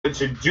But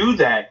to do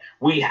that,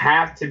 we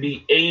have to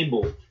be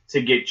able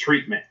to get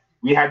treatment.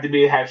 We have to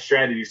be able to have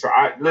strategy. So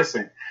I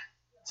listen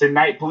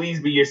tonight.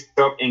 Please be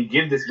yourself and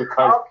give this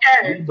because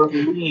we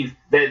Okay. believe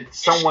that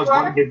someone's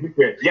going to Sure. get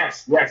victory.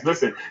 Yes, yes.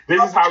 Listen,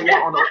 this is how we are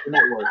Okay. on the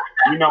network.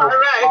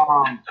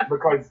 All right.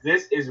 Because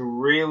this is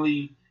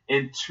really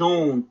in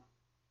tune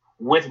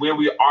with where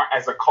we are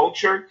as a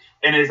culture,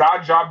 and it's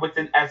our job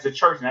within as the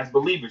church and as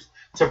believers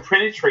to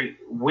penetrate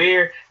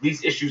where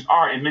these issues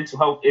are. And mental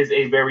health is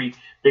a very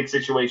big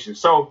situation.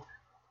 So,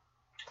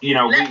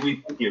 Let,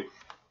 we thank you.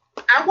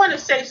 I want to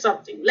say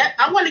something.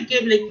 I want to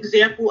give an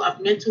example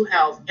of mental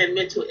health and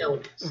mental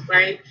illness,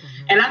 right?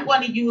 And I'm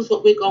going to use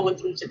what we're going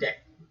through today.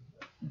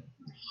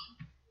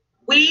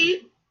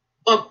 We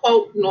are,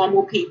 quote,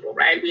 normal people,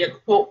 right? We are,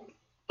 quote,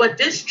 but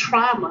this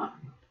trauma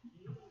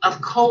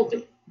of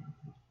COVID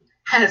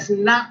has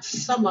knocked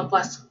some of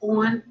us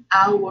on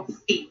our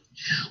feet.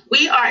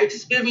 We are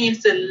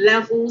experiencing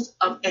levels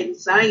of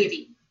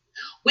anxiety.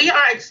 We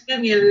are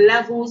experiencing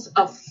levels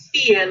of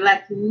fear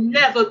like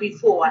never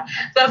before.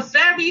 The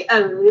very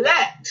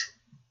elect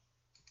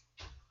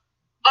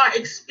are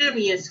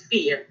experiencing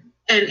fear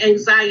and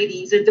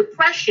anxieties and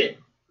depression.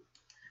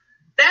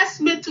 That's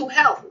mental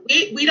health.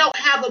 We don't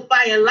have a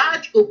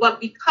biological,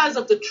 but because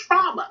of the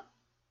trauma.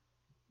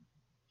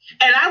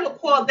 And I would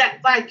call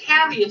that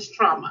vicarious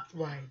trauma.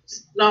 Right.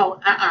 No,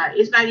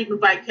 it's not even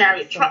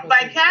vicarious.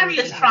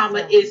 Vicarious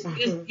trauma is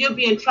you're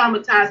being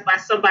traumatized by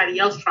somebody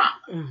else's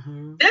trauma.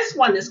 Mm-hmm. This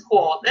one is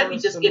called, let me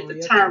just get the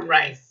term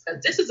right,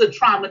 because this is a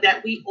trauma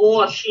that we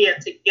all share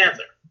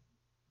together.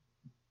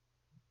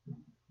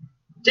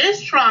 This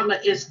trauma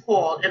is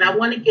called, and I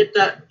want to get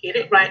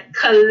it right,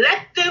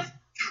 collective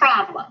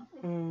trauma.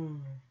 Mm.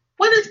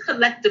 What is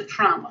collective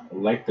trauma?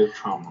 Collective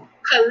trauma.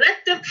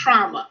 Collective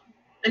trauma.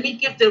 Let me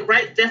give the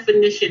right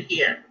definition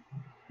here.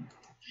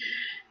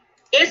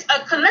 It's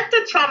a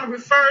collective trauma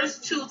refers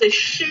to the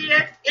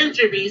shared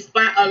injuries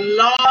by a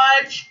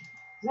large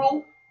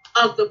group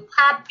of the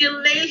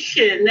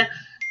population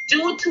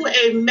due to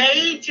a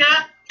major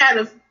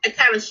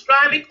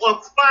catastrophic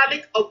or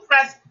chronic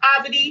oppressed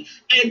poverty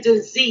and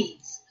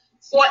disease.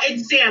 For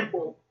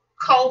example,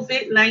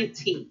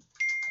 COVID-19.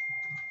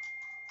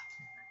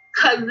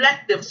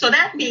 Collective. So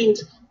that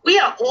means we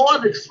are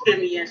all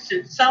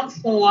experiencing some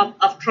form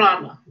of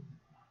trauma.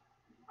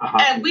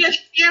 And we are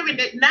sharing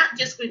it not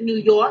just with New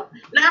York,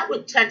 not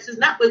with Texas,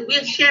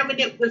 we're sharing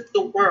it with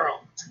the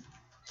world.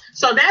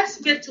 So that's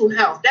mental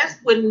health. That's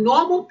when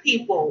normal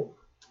people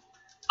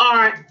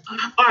are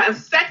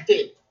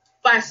affected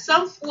by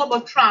some form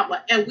of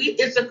trauma, and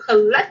it's a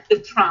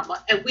collective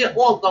trauma, and we're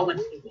all going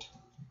through it.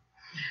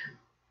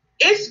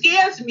 It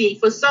scares me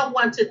for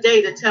someone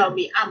today to tell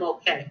me I'm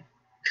okay.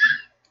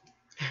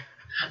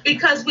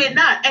 Because we're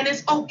not, and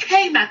it's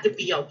okay not to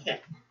be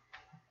okay.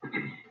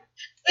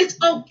 It's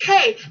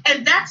okay,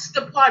 and that's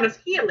the part of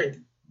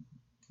healing.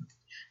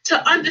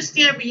 To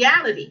understand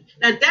reality.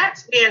 Now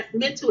that's where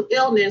mental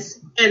illness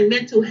and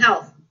mental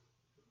health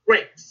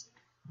breaks.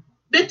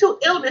 Mental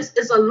illness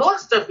is a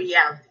loss of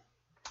reality.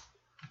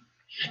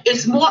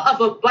 It's more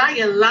of a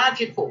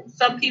biological.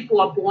 Some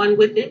people are born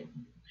with it.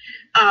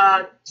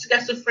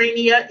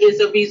 Schizophrenia is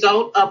a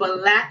result of a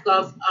lack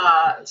of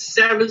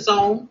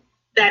serotonin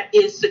that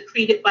is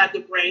secreted by the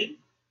brain.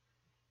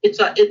 It's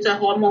a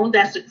hormone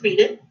that's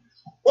secreted.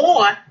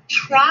 Or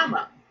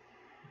trauma.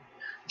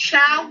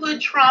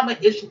 Childhood trauma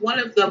is one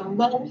of the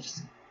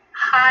most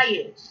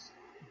highest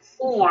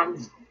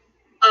forms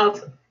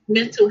of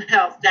mental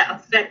health that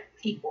affect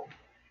people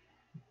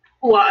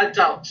who are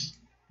adults.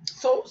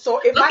 So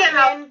if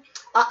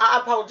I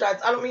apologize.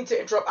 I don't mean to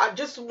interrupt. I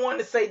just want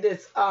to say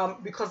this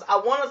because I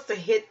want us to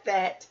hit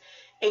that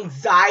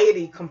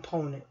anxiety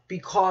component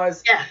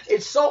because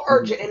it's so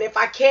urgent. And if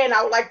I can,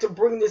 I would like to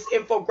bring this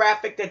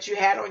infographic that you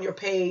had on your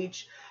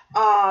page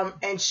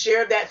and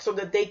share that so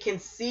that they can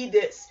see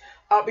this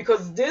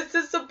because this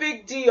is a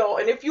big deal.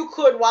 And if you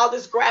could, while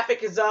this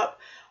graphic is up,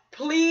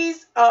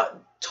 please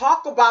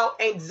talk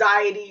about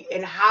anxiety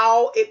and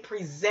how it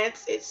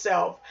presents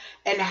itself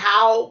and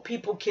how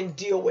people can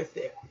deal with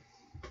it.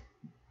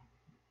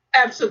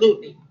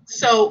 Absolutely.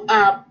 So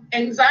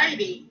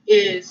anxiety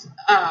is,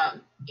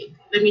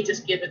 let me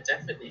just give a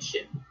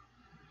definition.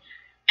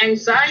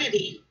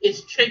 Anxiety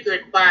is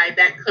triggered by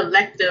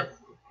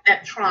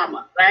that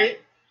trauma, right?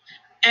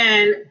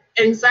 And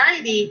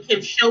anxiety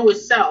can show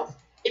itself.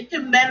 It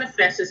can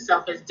manifest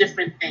itself as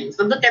different things.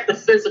 So look at the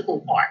physical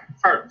part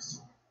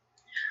first.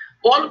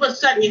 All of a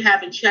sudden you're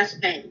having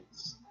chest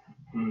pains,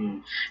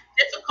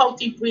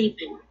 difficulty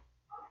breathing,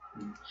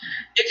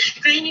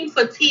 extreme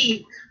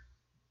fatigue,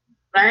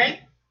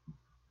 right?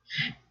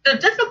 The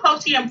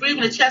difficulty in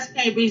breathing, the chest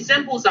pain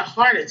resembles a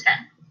heart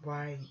attack.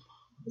 Right.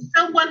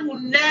 Someone who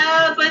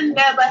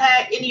never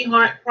had any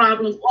heart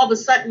problems, all of a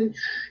sudden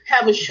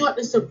have a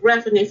shortness of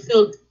breath and they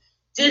feel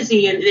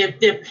dizzy and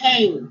they're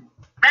pain,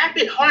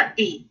 rapid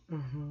heartbeat,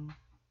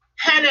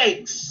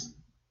 headaches,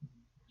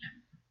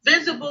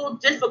 visible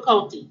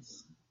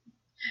difficulties,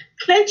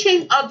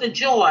 clenching of the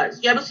jaws.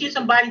 You ever see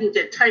somebody who's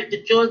tight,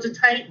 the jaws are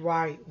tight?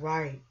 Right.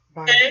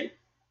 Okay?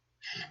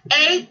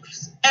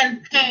 Aches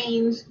and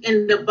pains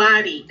in the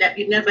body that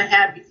you never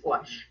had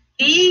before.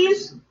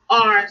 These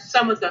are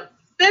some of the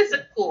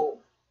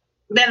physical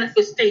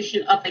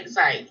manifestation of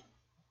anxiety.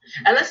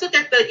 And let's look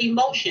at the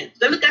emotions.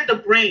 Let's look at the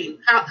brain,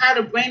 how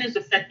the brain is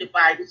affected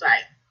by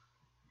anxiety.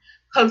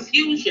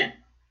 Confusion,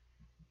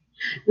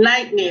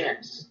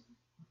 nightmares,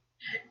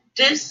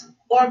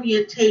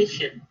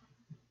 disorientation,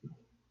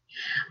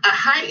 a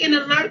heightened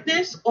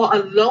alertness or a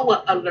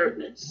lower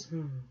alertness,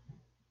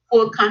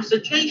 poor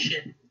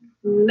concentration,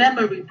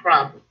 memory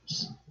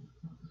problems,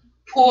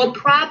 poor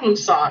problem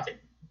solving,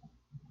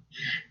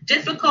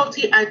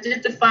 difficulty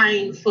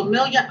identifying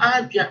familiar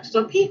objects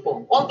or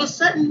people. All of a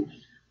sudden,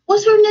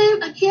 what's her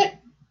name? I can't.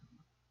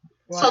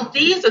 Wow. So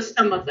these are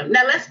some of them.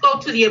 Now let's go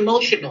to the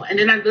emotional. And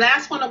then the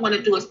last one I want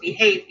to do is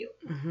behavior.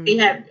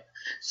 Behavior.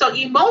 So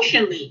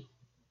emotionally,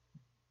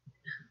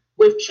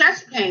 with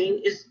chest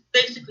pain is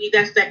basically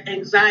that's that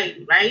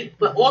anxiety, right?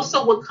 But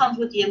also what comes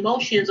with the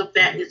emotions of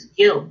that is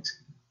guilt,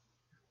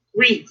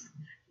 grief.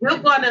 We're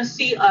going to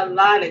see a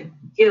lot of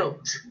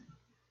guilt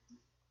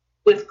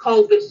with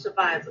COVID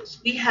survivors.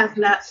 We have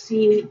not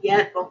seen it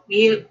yet, but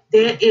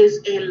there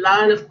is a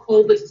lot of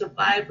COVID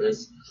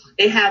survivors.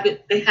 They have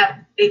it.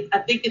 I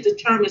think the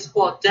term is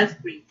called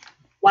death grief.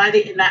 Why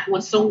they not?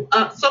 When so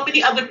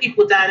many other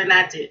people died and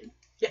I didn't.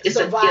 Yeah,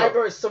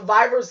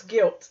 survivor's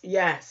guilt.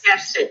 Yes,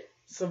 that's it.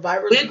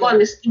 Survivor's We're going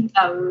to see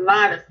a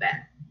lot of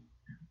that.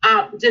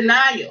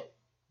 Denial,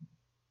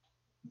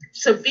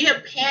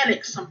 severe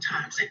panic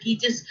sometimes, like he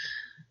just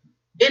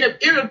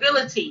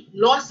irritability,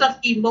 loss of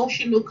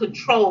emotional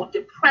control,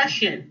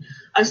 depression,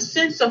 a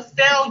sense of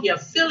failure,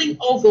 feeling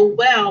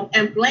overwhelmed,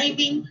 and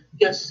blaming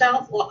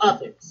yourself or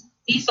others.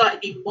 These are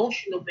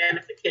emotional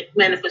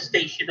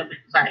manifestation of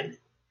anxiety.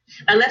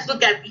 Now let's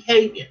look at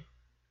behavior.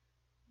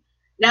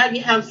 Now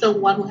you have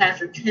someone who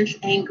has intense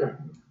anger,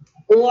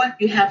 or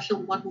you have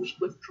someone who's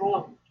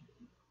withdrawing.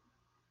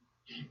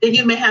 Then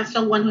you may have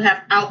someone who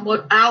have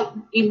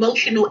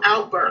emotional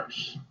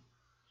outbursts,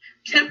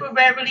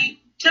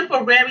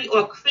 temporary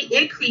or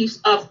increase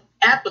of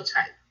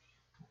appetite.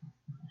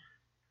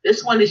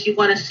 This one is you're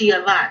going to see a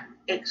lot.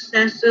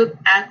 Excessive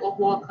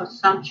alcohol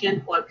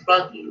consumption or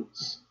drug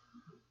use.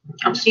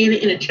 I'm seeing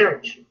it in the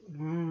church.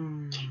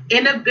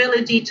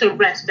 Inability to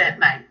rest at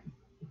night.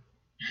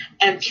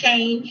 And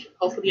change,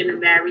 hopefully in the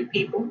married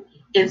people,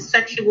 in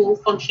sexual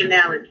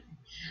functionality.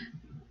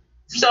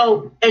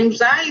 So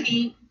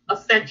anxiety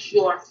affects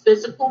your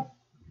physical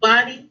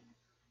body,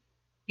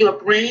 your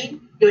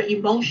brain, your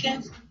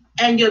emotions,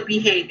 and your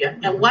behavior.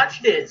 And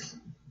watch this.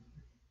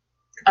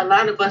 A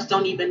lot of us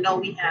don't even know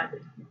we have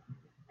it.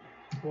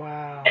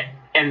 Wow.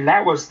 And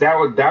that was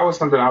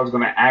something I was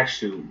going to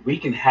ask you. We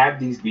can have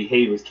these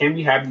behaviors. Can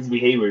we have these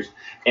behaviors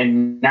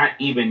and not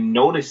even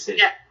notice it?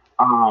 Yeah.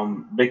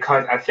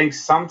 Because I think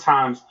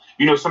sometimes,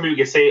 some people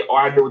can say, "Oh,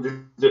 I deal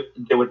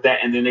with that,"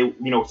 and then they,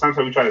 sometimes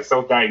we try to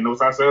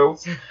self-diagnose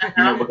ourselves,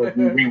 because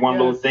we read one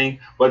little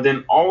thing. But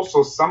then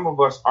also, some of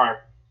us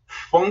are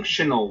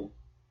functional,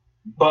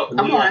 but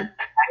we are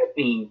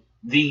having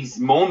these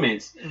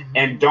moments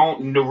and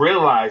don't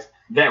realize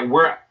that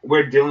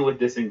we're dealing with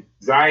this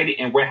anxiety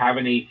and we're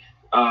having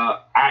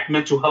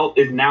mental health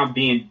is now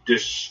being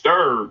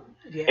disturbed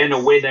in a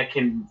way that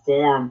can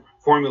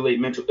formulate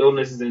mental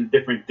illnesses and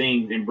different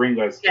things and bring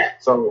us. Yeah.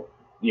 So,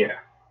 yeah.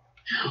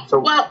 So,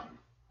 well,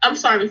 I'm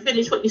sorry,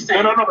 finish what you're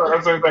saying. No.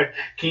 I'm sorry, but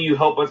can you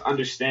help us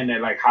understand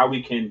that, like, how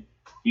we can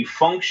be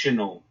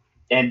functional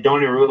and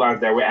don't even realize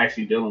that we're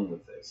actually dealing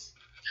with this?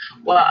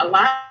 Well, a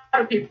lot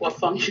of people are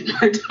functional.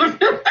 I don't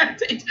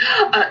realize it,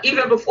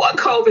 even before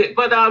COVID,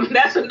 but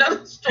that's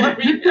another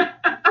story.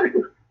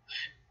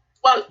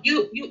 Well,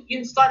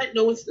 you started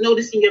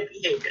noticing your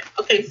behavior.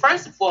 Okay,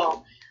 first of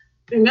all,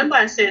 remember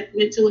I said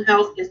mental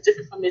health is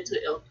different from mental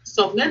illness.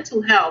 So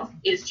mental health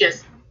is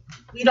just,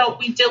 we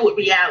deal with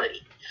reality.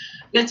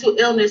 Mental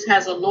illness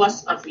has a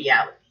loss of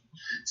reality.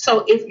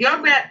 So if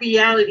your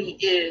reality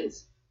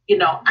is,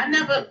 I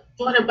never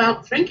thought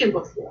about drinking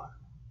before,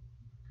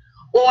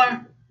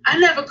 or I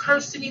never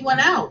cursed anyone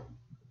out,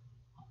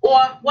 or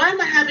why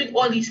am I having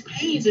all these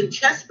pains and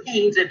chest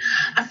pains, and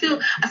I feel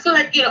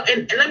like,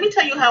 and let me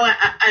tell you how I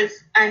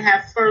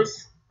have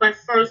my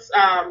first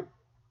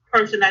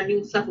person I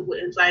knew suffered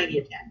with anxiety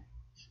attack.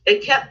 They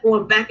kept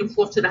going back and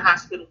forth to the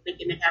hospital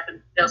thinking they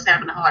was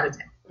having a heart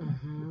attack.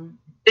 Mm-hmm.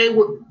 They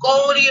would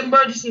go to the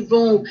emergency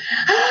room,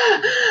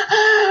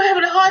 I'm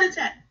having a heart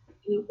attack.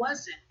 And it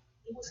wasn't.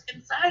 It was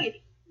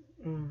anxiety.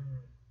 Mm.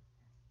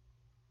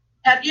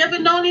 Have you ever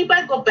known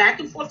anybody go back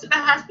and forth to the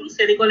hospital,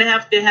 say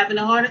they're having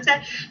a heart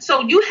attack?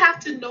 So you have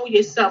to know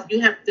yourself.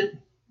 You have to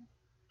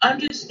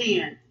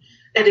understand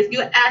that if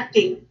you're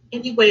acting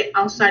any way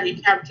outside your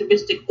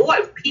characteristic, or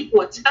if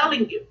people are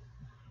telling you,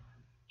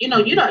 you're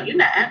not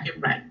acting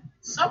right,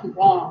 something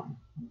wrong.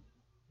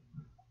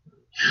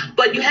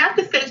 But you have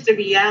to face the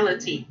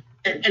reality,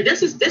 and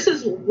this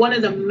is one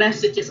of the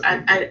messages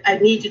I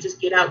need to just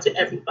get out to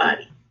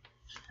everybody.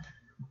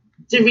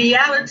 The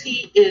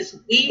reality is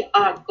we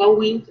are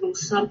going through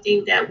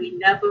something that we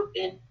never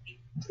been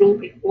through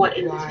before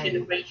in this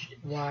generation.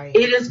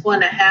 It is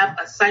going to have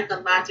a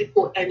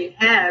psychological, and it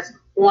has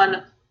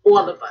on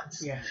all of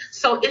us. Yes.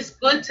 So it's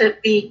good to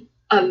be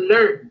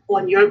alert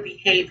on your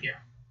behavior.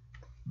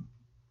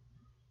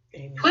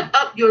 Amen. Put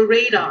up your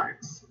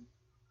radars.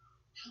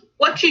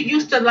 What you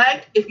used to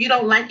like, if you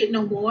don't like it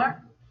no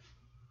more.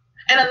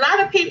 And a lot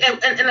of people,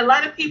 and a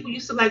lot of people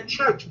used to like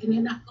church, and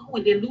they're not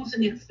going. They're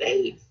losing their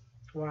faith.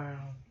 Wow.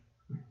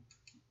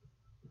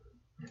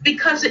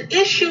 Because of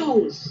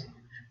issues,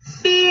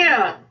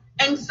 fear,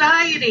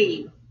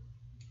 anxiety.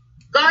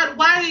 God,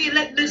 why are you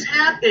letting this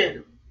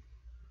happen?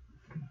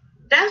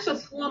 That's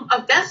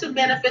a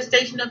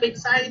manifestation of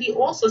anxiety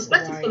also,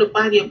 especially for the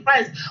body of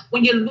Christ,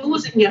 when you're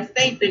losing your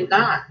faith in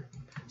God.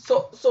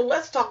 So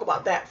let's talk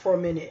about that for a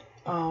minute.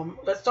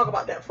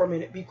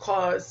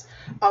 Because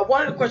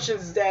one of the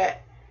questions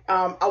that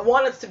I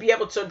want us to be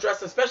able to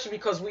address, especially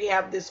because we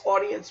have this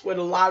audience with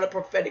a lot of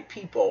prophetic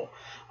people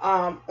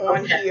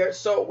on here.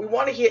 So we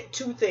want to hit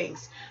two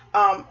things.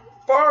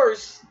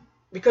 First,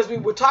 because we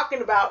were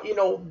talking about,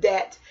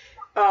 that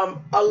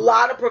a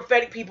lot of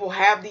prophetic people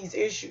have these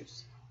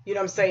issues. You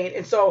know what I'm saying?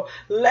 And so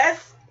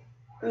let's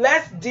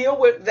deal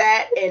with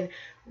that. And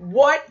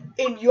what,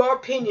 in your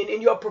opinion,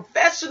 in your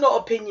professional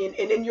opinion,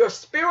 and in your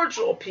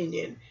spiritual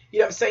opinion, you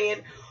know what I'm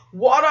saying,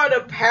 what are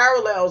the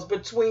parallels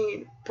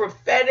between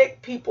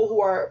prophetic people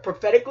who are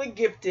prophetically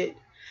gifted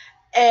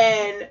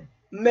and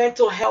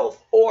mental health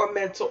or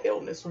mental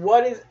illness?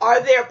 Are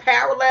there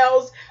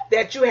parallels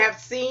that you have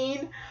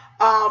seen,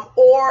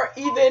 or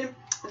even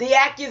the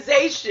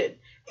accusation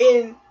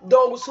in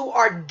those who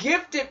are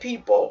gifted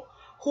people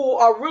who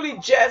are really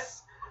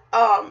just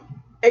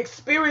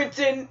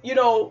experiencing,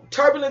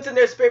 turbulence in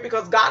their spirit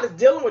because God is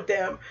dealing with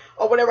them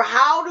or whatever?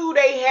 How do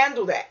they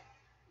handle that?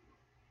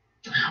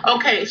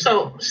 Okay,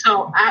 so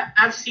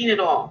I've seen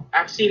it all.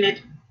 I've seen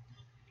it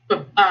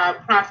for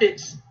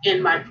prophets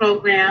in my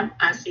program.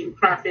 I've seen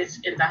prophets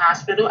in the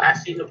hospital. I've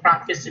seen the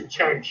prophets in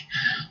church.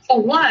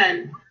 For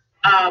one,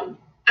 I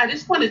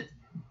just want to,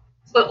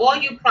 for all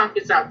you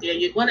prophets out there,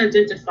 you're going to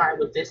identify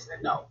with this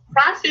and know.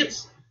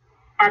 Prophets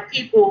are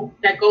people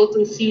that go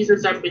through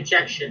seasons of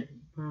rejection.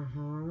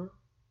 Mm-hmm.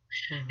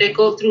 Mm-hmm. They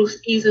go through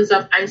seasons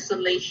of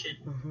isolation.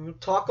 Mm-hmm.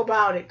 Talk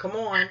about it. Come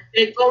on.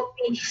 They go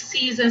through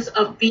seasons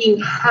of being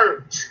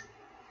hurt.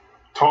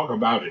 Talk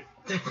about it.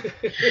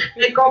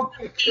 They go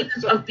through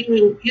seasons of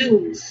being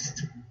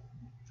used.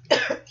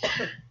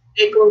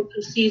 They go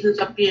through seasons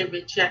of being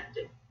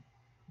rejected.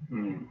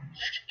 Mm.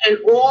 And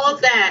all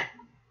that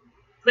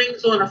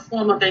brings on a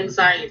form of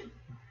anxiety,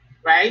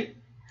 right?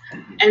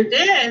 And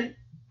then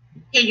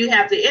here you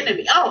have the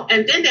enemy. Oh,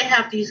 and then they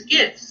have these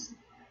gifts.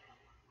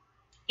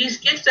 These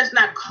gifts that's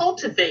not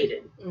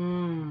cultivated.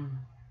 Mm.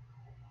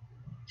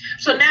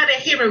 So now they're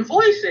hearing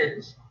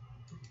voices,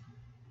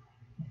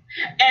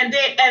 and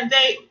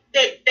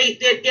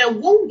they're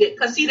wounded,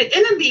 because see, the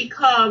enemy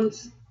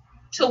comes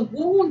to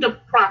wound the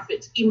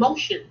prophet's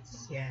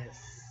emotions. Yes.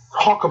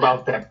 Talk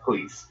about that,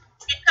 please.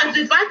 Because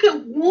if I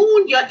can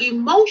wound your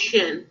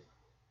emotion,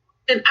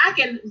 then I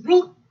can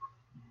root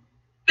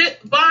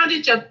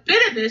bondage of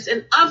bitterness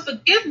and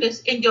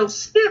unforgiveness in your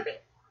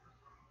spirit.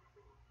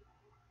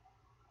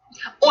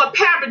 Or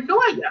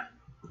paranoia.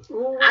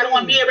 Ooh. I don't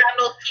want to be around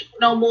those people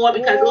no more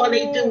because all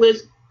they do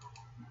is.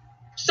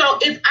 So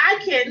if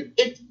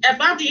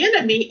I'm the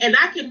enemy and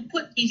I can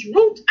put these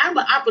roots, I'm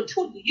an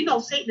opportunity.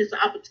 Satan is an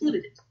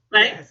opportunist,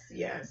 right? Yes,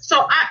 yes.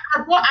 So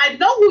I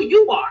know who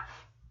you are.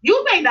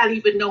 You may not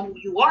even know who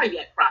you are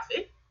yet,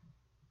 prophet.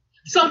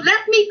 So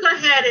let me go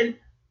ahead and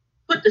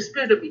put the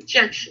spirit of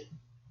rejection,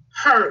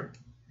 hurt,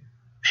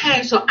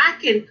 pain, so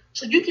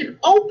you can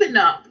open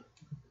up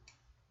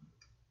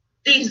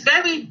these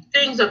very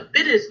things of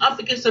bitterness,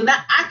 unforgiveness, so now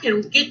I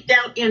can get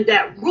down in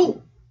that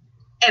root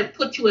and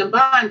put you in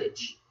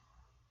bondage.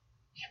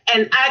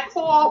 And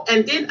what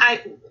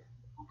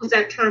was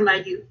that term I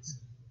used?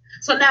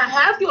 So now I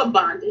have you in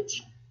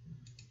bondage.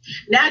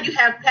 Now you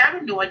have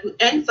paranoia,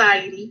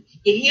 anxiety,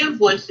 you hear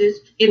voices,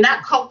 you're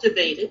not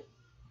cultivated.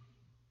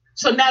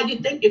 So now you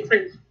think you're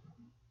crazy.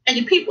 And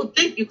your people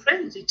think you're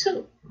crazy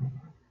too.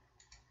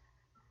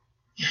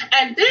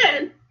 And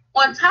then,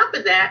 on top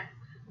of that,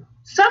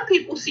 some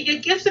people see your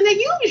gifts and they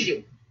use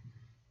you.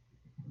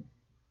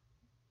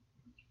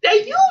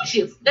 They use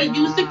you. They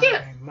use the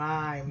gift.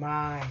 My.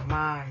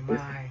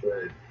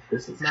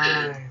 This is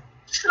good.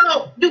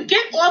 So you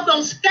get all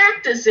those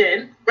factors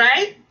in,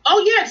 right?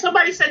 Oh yeah,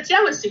 somebody said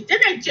jealousy.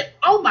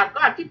 Oh my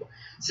God, people.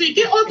 So you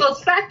get all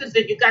those factors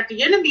in. You got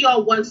the enemy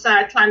on one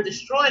side trying to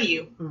destroy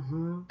you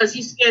because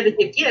he's scared of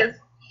your gift,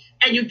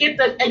 and you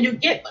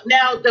get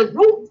now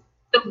the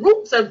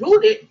roots are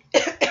rooted.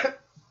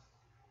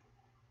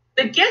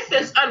 The gift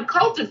is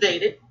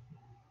uncultivated,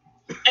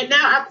 and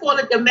now I call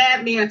it the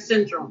madman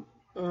syndrome.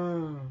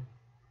 Mm.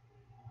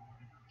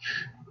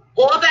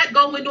 All that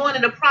going on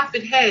in the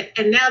prophet head,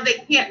 and now they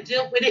can't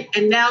deal with it,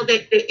 and now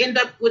they end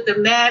up with the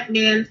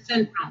madman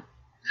syndrome.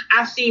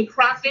 I've seen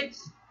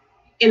prophets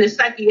in a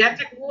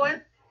psychiatric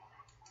ward.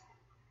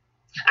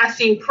 I've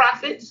seen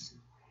prophets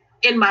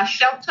in my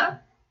shelter.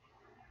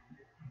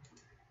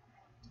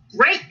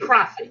 great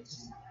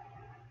prophets.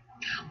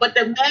 But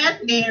the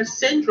madman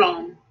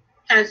syndrome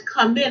has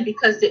come in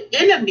because the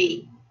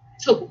enemy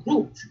took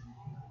root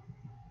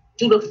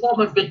through the form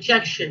of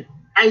rejection,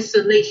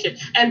 isolation.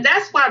 And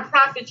that's why,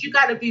 prophets, you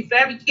got to be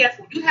very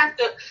careful. You have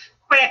to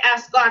pray,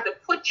 ask God to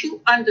put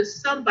you under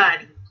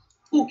somebody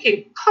who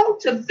can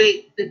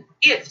cultivate the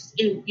gifts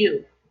in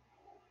you.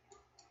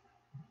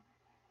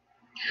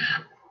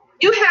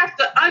 You have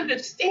to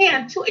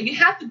understand, too, and you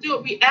have to do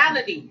a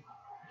reality.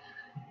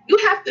 You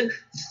have to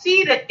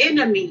see the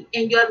enemy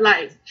in your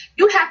life.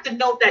 You have to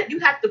know that you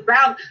have to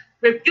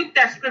rebuke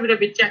that spirit of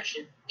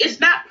rejection.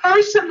 It's not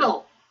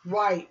personal.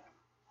 Right.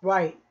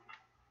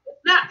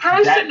 It's not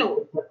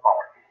personal.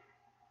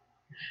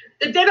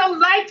 That they don't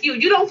like you.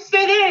 You don't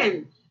fit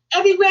in.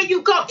 Everywhere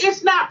you go,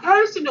 it's not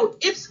personal.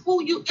 It's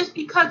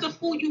because of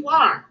who you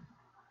are.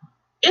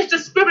 It's the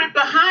spirit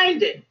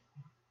behind it.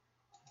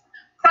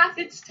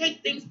 Prophets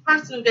take things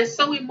personal. They're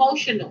so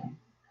emotional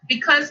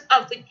because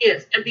of the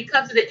gift and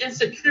because of the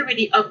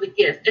insecurity of the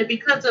gift and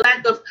because of the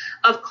lack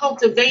of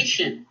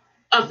cultivation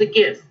of the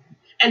gift.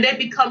 And they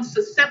become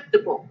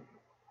susceptible.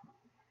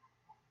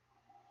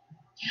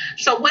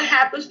 So what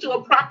happens to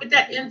a prophet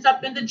that ends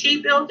up in the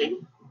G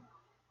building?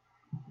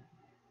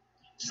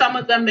 Some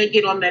of them may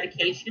get on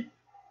medication,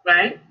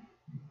 right?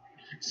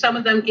 Some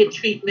of them get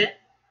treatment.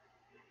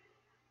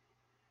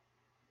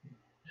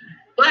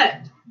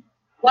 But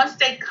once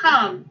they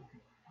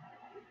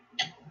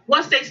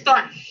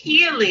start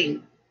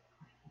healing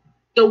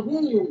the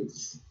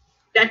wounds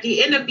that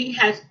the enemy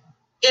has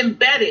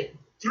embedded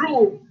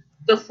through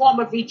the form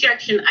of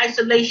rejection,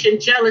 isolation,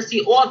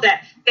 jealousy, all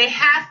that, they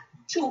have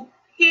to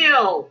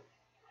heal.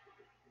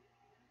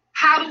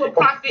 How do a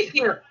prophet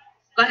heal?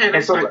 Go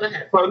ahead. Go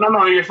ahead.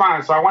 No, you're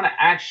fine. So I want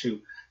to ask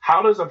you,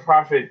 how does a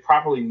prophet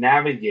properly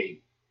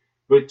navigate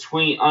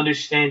between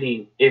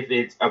understanding if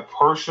it's a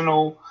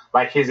personal,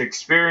 like his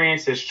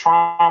experience, his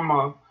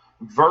trauma,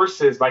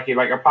 versus like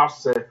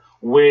Apostle said,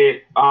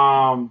 with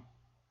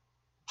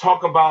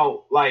talk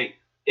about like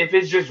if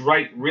it's just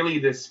really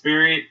the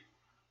spirit,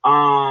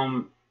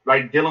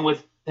 like dealing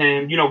with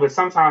him, because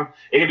sometimes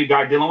it can be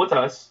God dealing with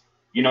us,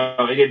 it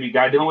can be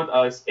God dealing with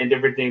us and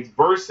different things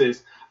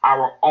versus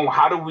our own.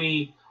 How do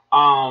we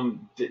how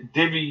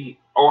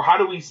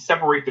do we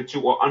separate the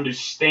two or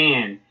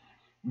understand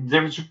the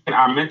difference between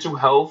our mental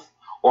health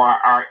or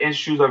our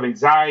issues of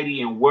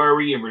anxiety and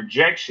worry and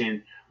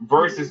rejection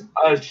versus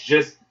us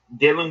just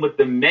dealing with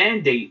the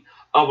mandate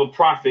of a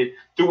prophet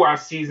through our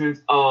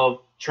seasons of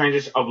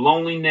transition, of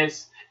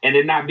loneliness, and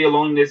it not be a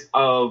loneliness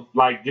of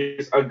like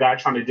just a guy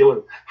trying to deal with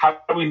it. How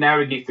do we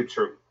navigate the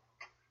truth?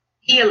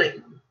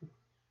 Healing.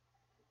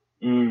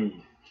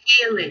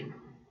 Healing.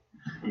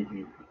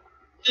 Mm-hmm.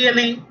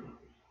 Healing,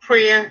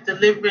 prayer,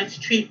 deliverance,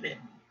 treatment.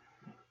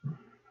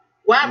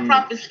 Why are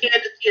prophets scared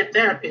to see a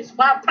therapist?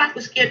 Why are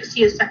prophets scared to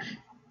see a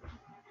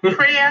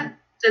prayer,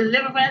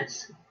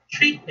 deliverance,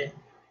 treatment?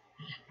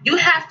 You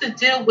have to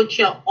deal with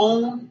your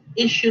own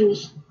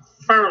issues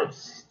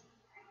first.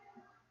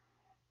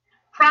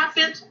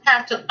 Prophets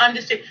have to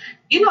understand.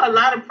 A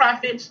lot of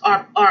prophets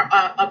are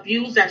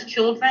abused as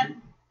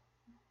children,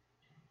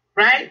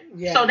 right?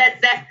 Yes. So now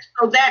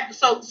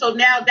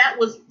that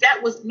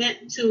was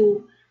meant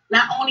to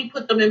not only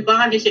put them in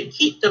bondage and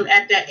keep them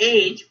at that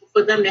age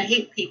for them to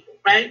hate people,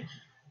 right?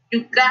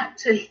 You got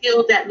to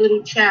heal that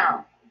little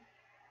child.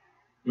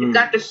 You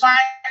got to find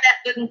that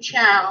little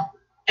child.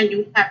 And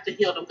you have to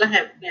heal them. Go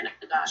ahead, man of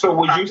God. So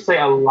would you say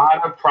a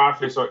lot of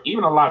prophets or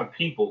even a lot of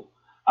people,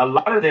 a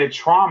lot of their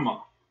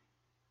trauma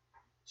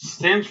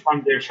stems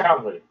from their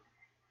childhood?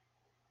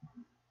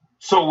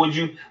 So would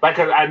you,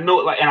 I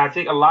know, and I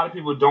think a lot of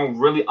people don't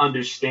really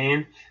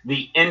understand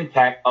the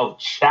impact of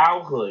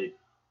childhood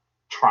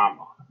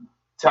trauma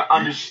to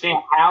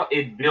understand how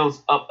it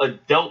builds up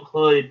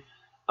adulthood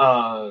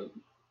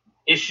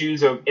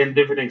issues and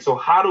different things. So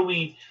how do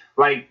we,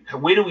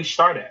 where do we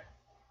start at?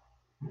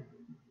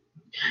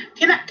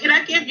 Can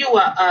I give you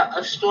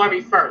a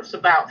story first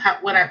about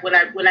when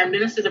I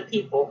minister to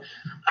people?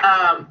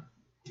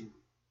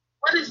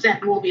 What is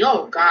that movie?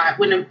 Oh God!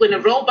 When the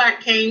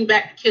robot came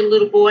back to kill a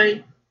little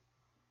boy,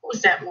 what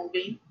was that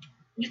movie?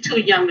 You're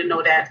too young to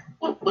know that.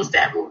 What was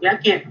that movie? I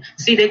can't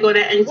see. They go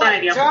to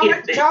anxiety.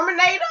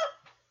 Terminator.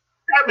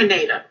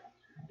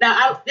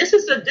 Now this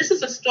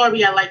is a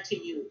story I like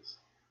to use.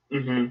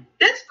 Mm-hmm.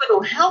 This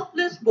little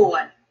helpless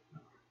boy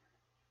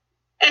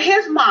and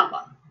his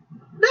mama,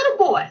 little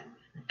boy.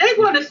 They're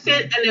going to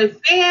send an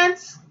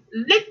advanced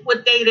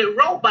liquidated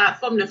robot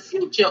from the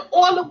future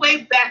all the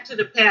way back to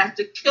the past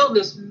to kill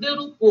this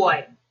little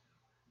boy,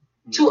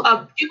 to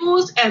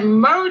abuse and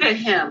murder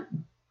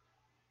him.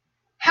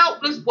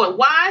 Helpless boy.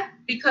 Why?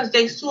 Because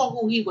they saw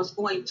who he was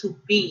going to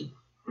be.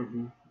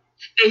 Mm-hmm.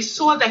 They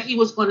saw that he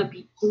was going to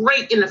be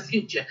great in the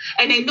future.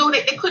 And they know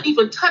that they couldn't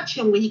even touch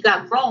him when he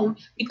got grown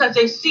because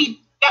they see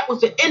that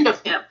was the end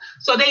of him.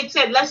 So they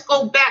said, let's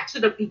go back to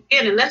the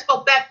beginning. Let's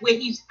go back where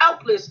he's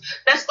helpless.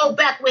 Let's go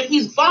back where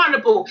he's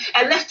vulnerable.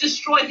 And let's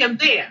destroy him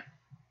there.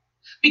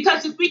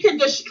 Because if we can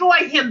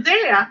destroy him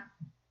there,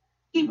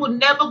 he will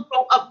never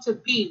grow up to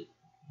be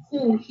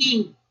who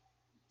he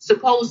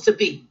supposed to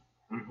be.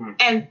 Mm-hmm.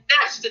 And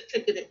that's the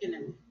trick of the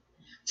enemy.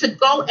 To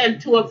go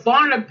into a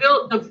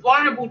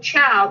vulnerable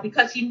child,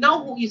 because he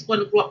knows who he's going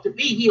to grow up to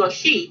be, he or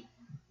she,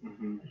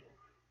 mm-hmm.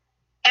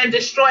 and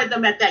destroy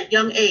them at that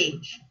young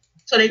age.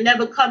 So they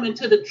never come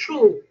into the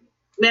true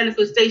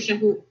manifestation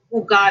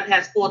who God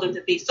has called them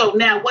to be. So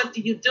now what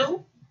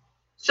do?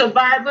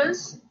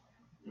 Survivors,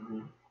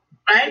 mm-hmm.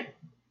 right?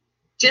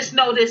 Just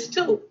know this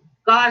too.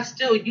 God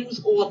still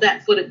used all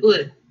that for the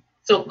good.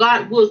 So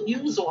God will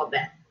use all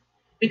that.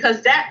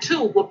 Because that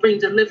too will bring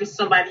deliverance to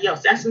somebody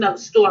else. That's another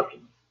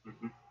story.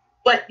 Mm-hmm.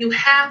 But you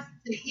have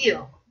to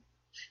heal.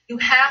 You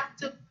have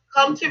to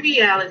come to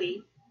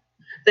reality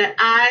that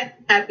I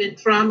have been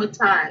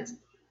traumatized.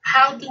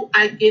 How do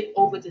I get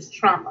over this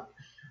trauma?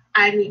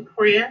 I need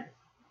prayer,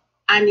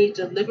 I need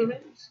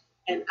deliverance,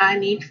 and I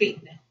need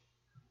treatment.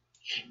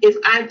 If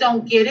I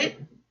don't get it,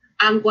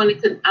 I'm going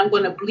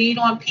to bleed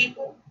on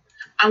people.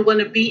 I'm going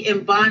to be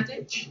in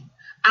bondage.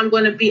 I'm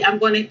going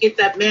to get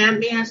that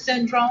man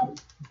syndrome,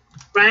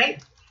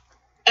 right?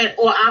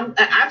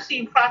 I've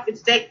seen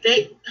prophets,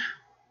 they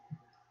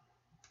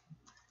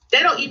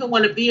don't even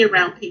want to be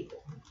around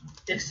people.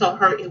 They're so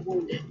hurt and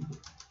wounded.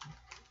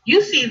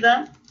 You see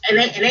them, and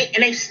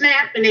they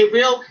snap, and they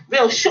real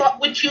short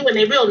with you, and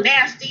they real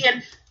nasty,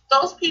 and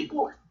those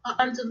people are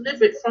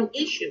undelivered from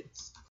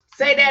issues.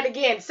 Say that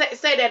again.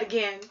 Say that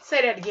again.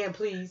 Say that again,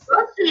 please.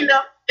 I've seen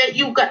them that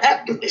you got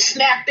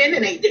snapping,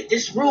 and they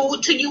just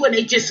rude to you, and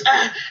they just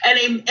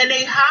and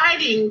they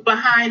hiding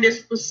behind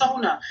this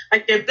persona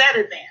like they're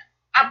better than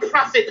a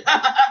prophet.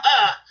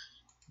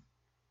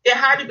 They're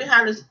hiding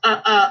behind this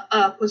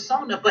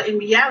persona, but in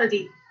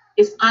reality,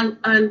 it's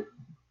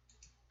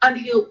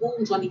unhealed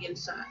wounds on the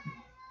inside.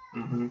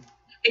 Mm-hmm.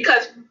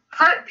 Because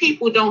hurt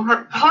people don't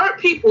hurt. Hurt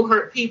people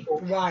hurt people.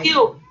 Right.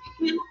 Heal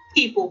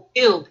people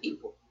heal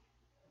people.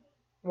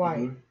 Right.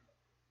 Mm-hmm.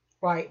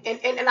 Right.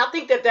 And I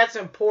think that's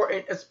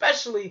important,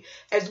 especially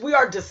as we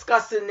are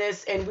discussing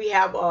this and we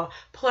have a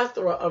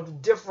plethora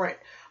of different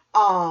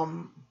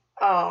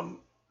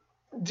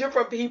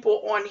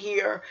people on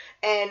here,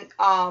 and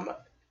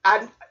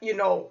I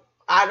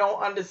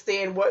don't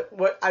understand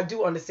what I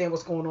do understand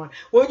what's going on.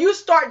 When you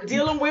start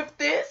dealing with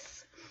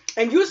this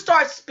and you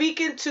start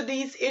speaking to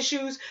these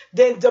issues,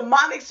 then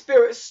demonic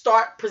spirits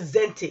start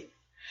presenting.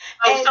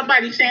 Oh,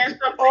 somebody saying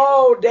something?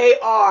 Oh, they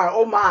are.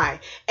 Oh my.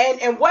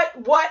 And what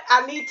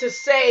I need to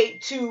say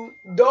to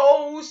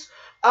those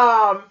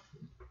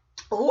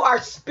who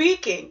are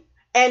speaking,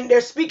 and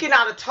they're speaking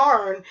out of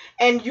turn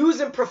and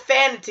using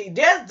profanity,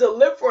 there's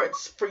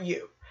deliverance for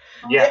you.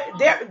 Yeah.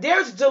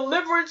 There's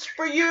deliverance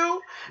for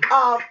you,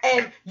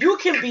 and you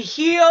can be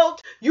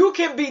healed, you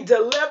can be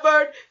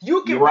delivered,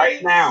 you can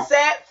be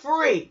set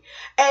free.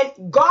 And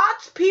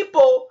God's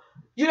people,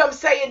 you know what I'm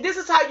saying, this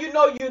is how you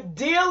know you're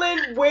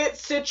dealing with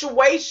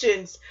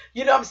situations,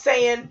 you know what I'm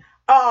saying,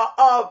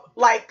 of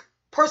like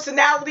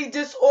personality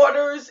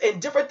disorders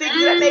and different things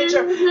of that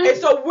nature. And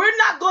so we're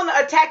not going to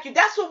attack you.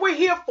 That's what we're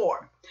here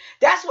for.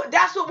 That's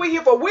what we're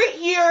here for. We're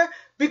here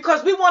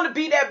because we want to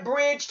be that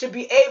bridge to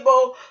be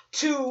able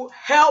to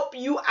help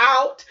you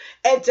out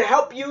and to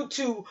help you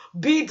to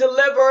be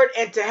delivered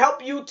and to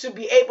help you to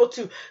be able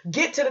to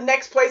get to the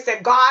next place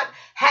that God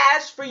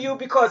has for you,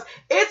 because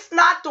it's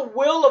not the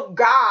will of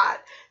God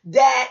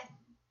that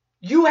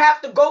you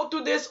have to go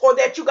through this or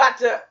that you got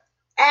to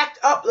act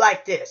up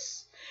like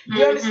this.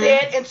 You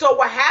understand? And so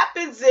what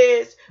happens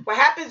is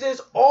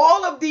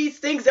all of these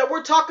things that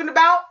we're talking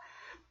about,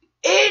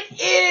 it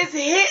is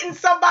hitting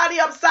somebody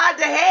upside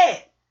the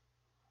head.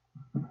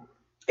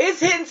 It's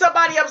hitting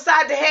somebody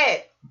upside the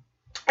head.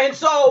 And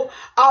so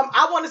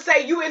I want to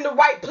say you in the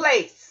right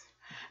place.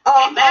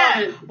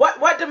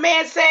 What the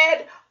man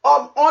said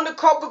on the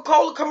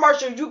Coca-Cola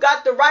commercial, you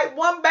got the right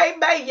one,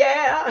 baby.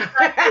 Yeah.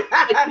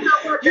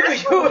 You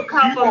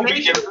will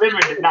be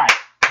delivered tonight.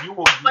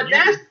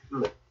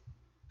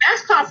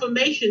 That's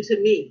confirmation to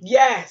me.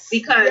 Yes.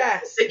 Because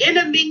the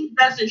enemy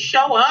doesn't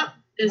show up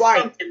in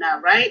something now,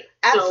 right?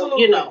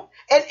 Absolutely. So,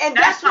 and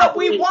that's what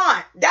we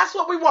want. That's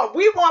what we want.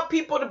 We want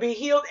people to be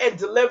healed and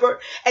delivered.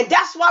 And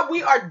that's why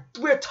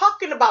we're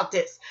talking about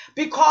this.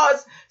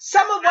 Because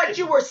some of what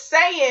you were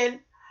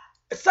saying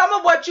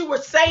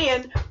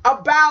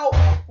about,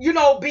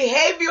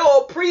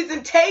 behavioral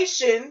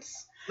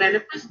presentations,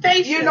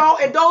 manifestations,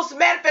 and those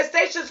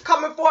manifestations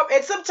coming forth.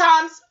 And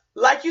sometimes,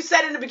 like you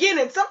said in the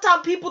beginning,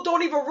 sometimes people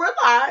don't even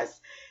realize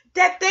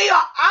that they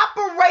are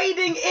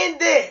operating in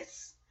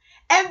this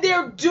and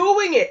they're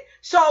doing it.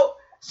 So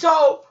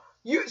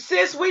you,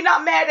 sis, we're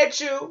not mad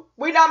at you.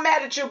 We're not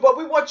mad at you, but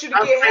we want you to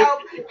get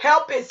help.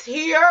 Help is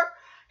here.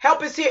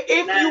 Help is here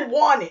if you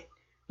want it.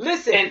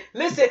 Listen.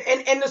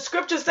 And the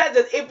scripture says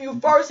that if you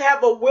first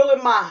have a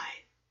willing mind.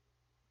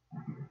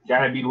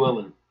 Gotta be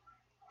willing.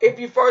 If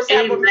you first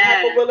have a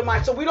will of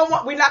mind. So we're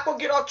not going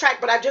to get off track,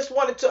 but I just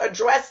wanted to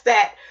address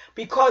that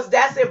because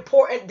that's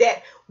important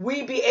that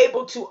we be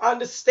able to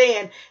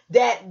understand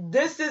that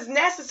this is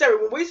necessary.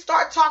 When we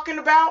start talking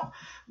about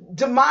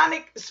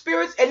demonic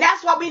spirits, and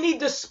that's why we need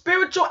the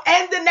spiritual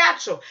and the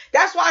natural.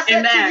 That's why I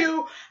said to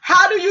you,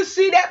 how do you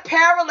see that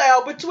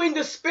parallel between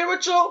the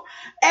spiritual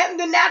and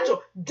the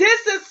natural?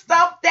 This is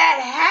stuff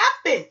that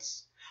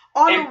happens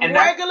on a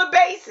regular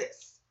basis.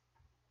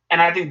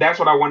 And I think that's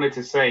what I wanted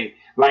to say.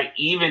 Like,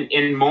 even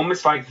in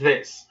moments like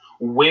this,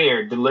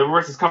 where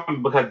deliverance is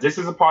coming, because this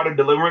is a part of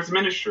deliverance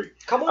ministry.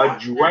 Come on.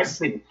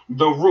 Addressing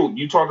the root.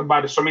 You talked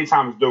about it so many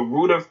times, the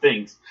root of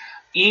things.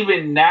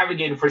 Even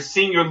navigating for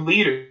senior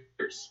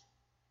leaders,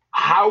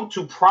 how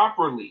to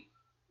operate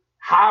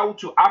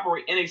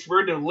in a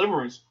spirit of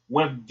deliverance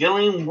when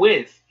dealing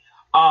with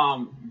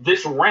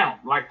this realm,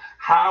 like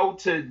how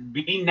to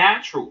be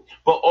natural,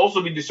 but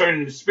also be discerning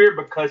in the spirit,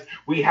 because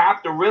we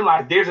have to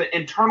realize there's an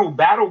internal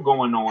battle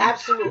going on.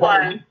 Absolutely.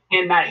 We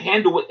cannot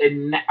handle it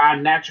in our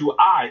natural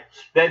eye.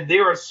 That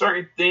there are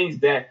certain things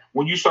that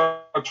when you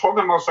start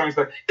talking about certain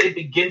stuff, it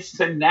begins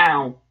to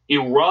now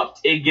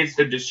erupt, it gets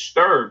to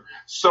disturb.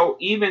 So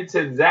even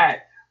to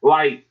that,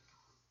 like,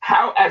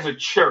 how as a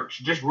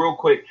church, just real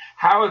quick,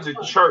 how as a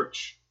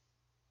church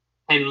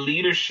and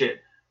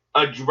leadership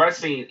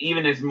addressing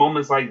even in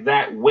moments like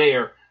that,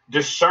 where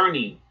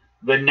discerning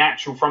the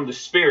natural from the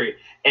spirit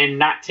and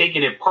not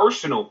taking it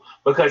personal,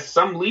 because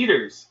some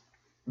leaders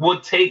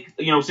will take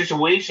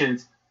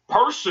situations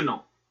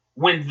personal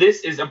when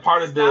this is a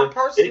part of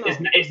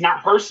it's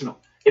not personal.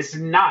 It's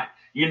not.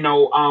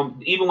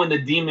 Even when the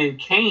demon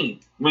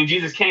came, when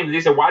Jesus came, they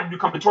said, "Why did you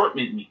come to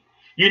torment me?"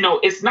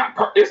 It's not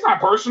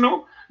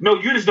personal. No,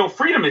 you just know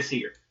freedom is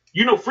here.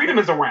 Freedom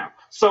is around.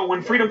 So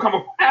when freedom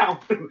comes around, how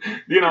do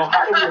we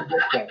address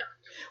that?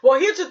 Well,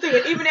 here's the thing,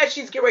 and even as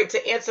she's getting ready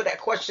to answer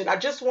that question, I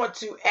just want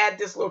to add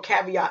this little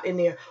caveat in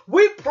there.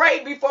 We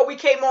prayed before we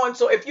came on,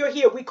 so if you're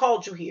here, we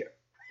called you here.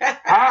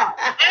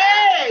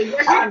 Hey,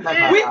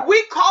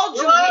 we called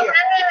you here.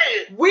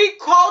 We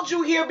called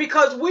you here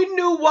because we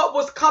knew what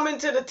was coming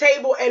to the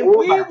table, and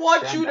we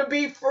want you to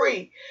be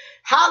free.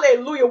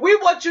 Hallelujah. We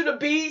want you to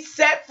be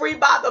set free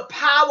by the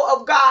power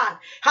of God.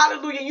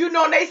 Hallelujah.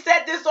 They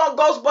said this on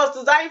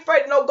Ghostbusters. I ain't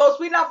afraid of no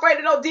ghosts. We're not afraid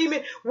of no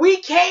demon. We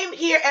came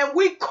here and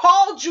we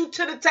called you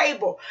to the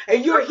table.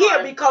 And you're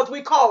here because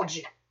we called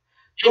you.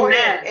 Go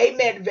ahead.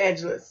 Amen,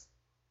 evangelist.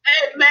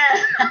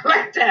 Amen. I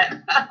like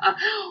that.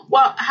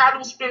 Well, how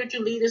do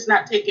spiritual leaders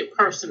not take it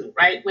personal,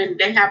 right? When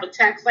they have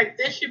attacks like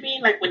this, you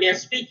mean? Like when they're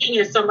speaking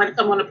and somebody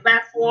come on the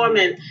platform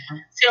and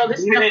say all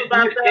this stuff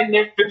about them? In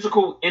their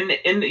physical,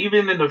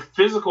 even in the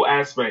physical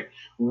aspect,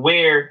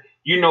 where,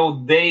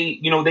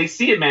 they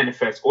see it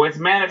manifest or it's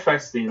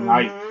manifesting. Mm-hmm.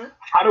 Like,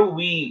 how do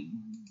we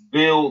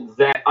build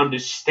that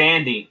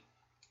understanding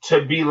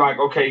to be like,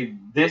 okay,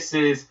 this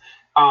is,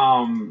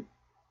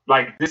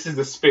 this is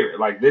the spirit.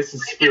 Like, this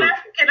is spirit.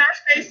 Can I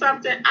say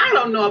something? I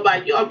don't know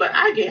about y'all, but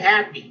I get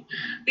happy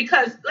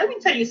because let me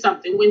tell you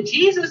something. When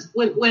Jesus,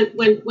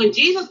 when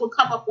Jesus would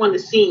come up on the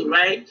scene,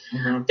 right?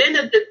 Mm-hmm. Then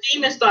the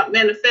demons start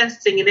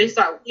manifesting, and they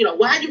start,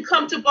 why you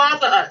come to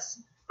bother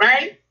us,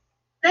 right?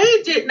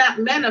 They did not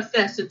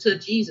manifest until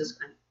Jesus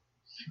came.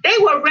 They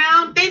were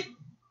around. They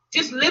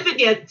just living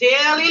their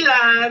daily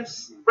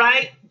lives,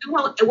 right?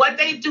 Doing what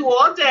they do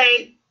all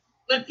day.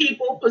 With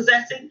people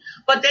possessing,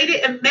 but they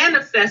didn't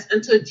manifest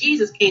until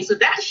Jesus came. So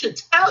that should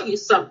tell you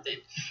something.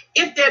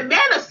 If they're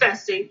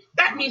manifesting,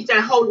 that means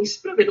that Holy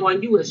Spirit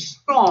on you is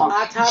strong.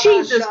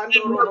 Jesus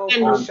came in the room.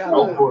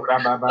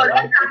 But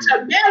they got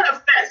to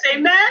manifest,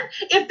 amen?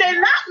 If they're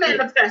not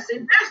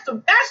manifesting, that's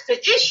the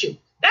issue.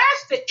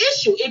 That's the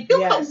issue. If you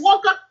can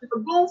walk up to the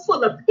room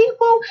full of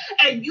people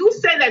and you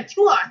say that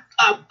you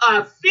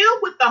are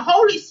filled with the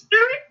Holy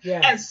Spirit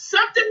and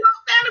something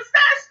will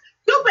manifest,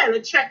 you better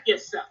check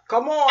yourself.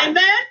 Come on.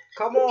 Amen?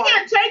 Come on. You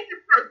can't take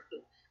it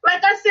personal.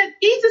 Like I said,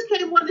 Jesus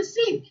came on the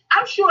scene.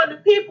 I'm sure the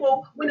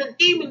people, when the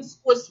demons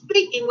were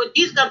speaking, when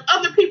these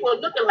other people are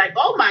looking like,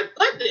 oh my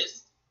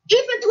goodness.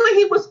 Even when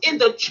he was in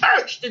the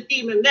church, the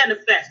demon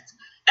manifests.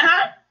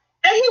 And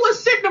he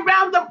was sitting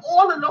around them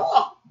all in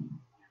all.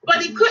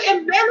 But he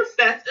couldn't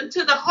manifest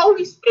until the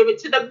Holy Spirit,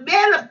 to the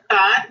man of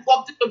God,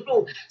 walked in the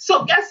room.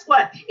 So guess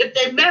what? If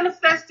they're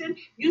manifesting,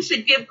 you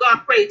should give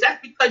God praise.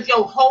 That's because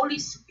your Holy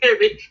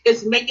Spirit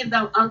is making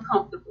them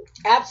uncomfortable.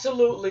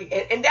 Absolutely.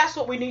 And that's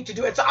what we need to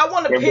do. And so I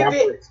want to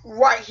pivot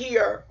right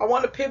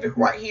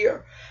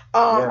here.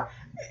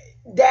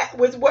 That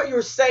with what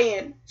you're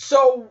saying.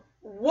 So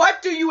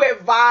what do you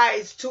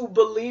advise to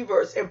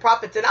believers and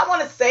prophets? And I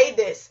want to say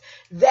this,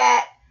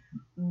 that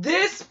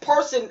this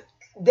person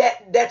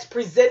that's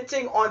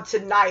presenting on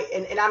tonight,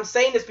 and I'm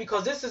saying this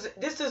because this is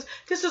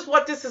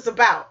what this is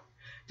about.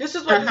 This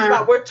is what this is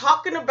about. We're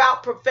talking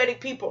about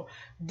prophetic people.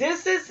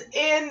 This is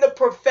in the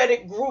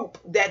prophetic group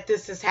that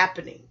this is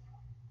happening.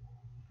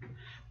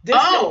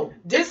 This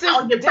is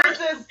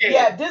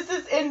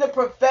in the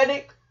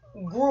prophetic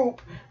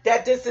group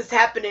that this is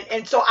happening.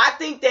 And so I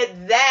think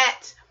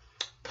that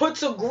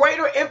puts a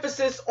greater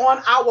emphasis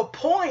on our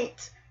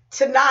point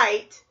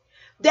tonight,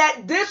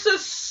 that this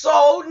is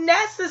so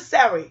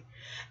necessary.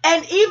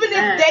 And even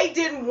if they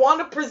didn't want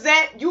to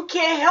present, you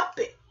can't help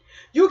it.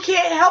 You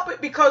can't help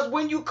it, because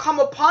when you come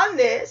upon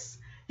this,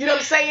 you know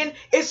what I'm saying,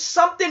 it's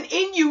something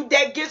in you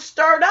that gets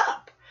stirred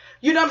up.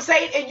 You know what I'm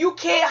saying? And you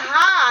can't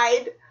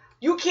hide,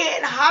 you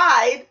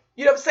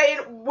know what I'm saying,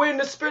 when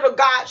the Spirit of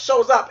God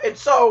shows up. And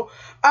so,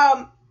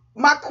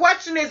 my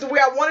question is,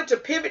 where I wanted to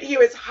pivot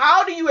here is,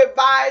 how do you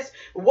advise,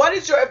 what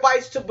is your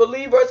advice to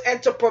believers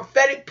and to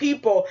prophetic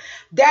people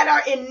that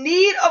are in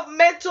need of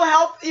mental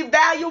health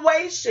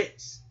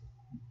evaluations?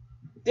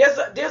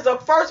 There's a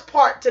first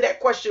part to that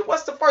question.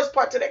 What's the first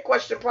part to that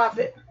question,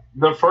 Prophet?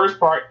 The first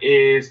part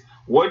is,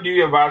 what do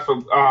you advise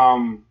for,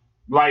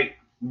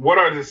 what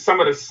are some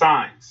of the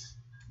signs?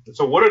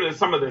 So what are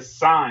some of the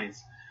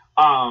signs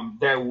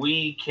that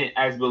we can,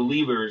 as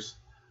believers,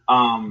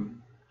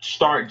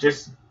 start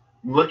just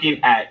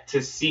looking at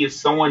to see if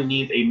someone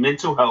needs a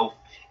mental health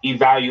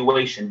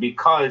evaluation?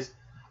 Because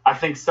I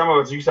think some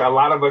of us, you said a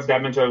lot of us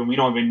got mental health and we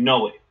don't even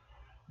know it.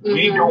 Mm-hmm.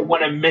 We don't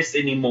want to miss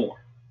anymore.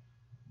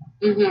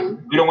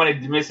 Mm-hmm. We don't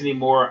want to miss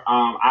anymore.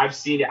 I've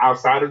seen it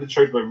outside of the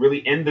church, but really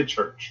in the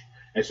church,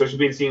 especially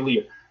being a senior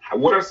leader.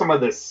 What are some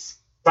of the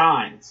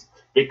signs?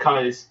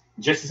 Because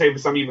just to say for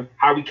some even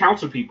how we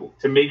counsel people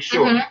to make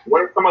sure,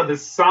 what are some of the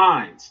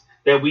signs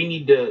that we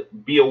need to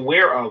be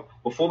aware of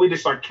before we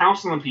just start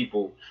counseling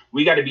people?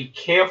 We got to be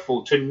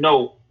careful to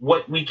know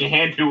what we can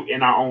handle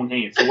in our own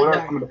hands. So what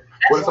are some of the,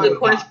 That's a good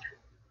question.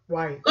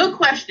 Right. Good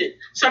question.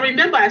 So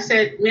remember, I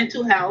said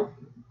mental health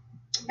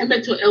and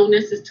mental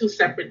illness is two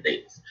separate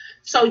things.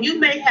 So you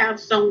may have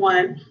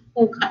someone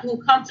who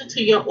comes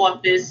into your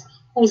office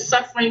who's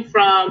suffering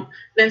from,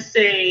 let's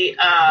say,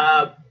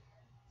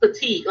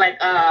 fatigue, like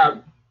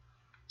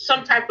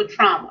some type of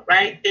trauma,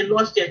 right? They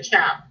lost their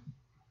child,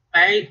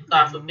 right?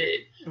 God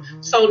forbid.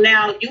 Mm-hmm. So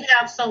now you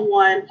have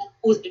someone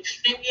who's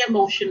extremely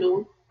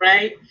emotional,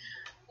 right?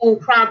 Who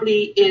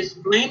probably is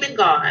blaming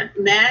God,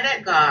 mad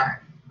at God,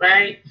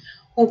 right?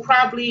 Who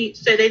probably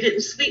said they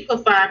didn't sleep for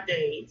 5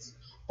 days.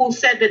 Who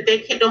said that they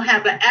don't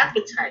have an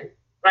appetite,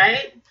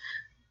 right?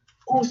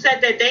 Who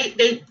said that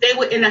they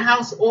were in the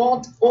house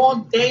all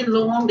day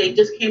long. They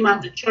just came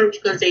out to church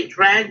because they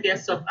dragged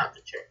themselves out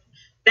to church.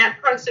 That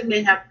person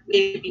may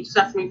be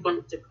suffering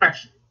from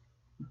depression.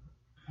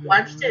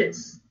 Watch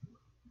this.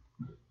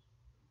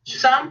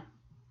 Some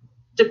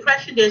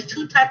depression, there's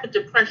two types of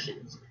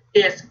depressions.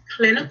 There's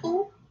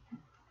clinical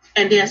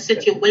and there's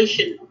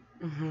situational.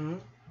 Mm-hmm.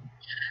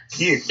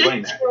 Can you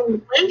explain that?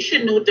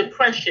 Situational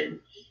depression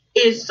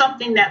is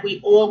something that we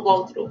all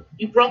go through.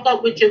 You broke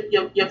up with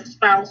your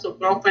spouse or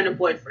girlfriend or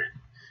boyfriend.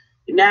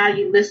 Now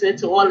you're listening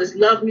to all this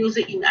love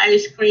music, eating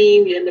ice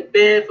cream, you're in the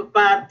bed for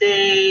 5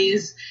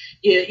 days,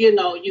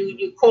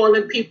 you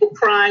calling people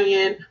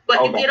crying,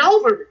 but you get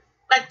over it.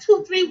 Like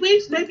 2-3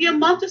 weeks, maybe a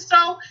month or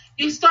so,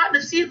 you're starting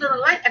to see the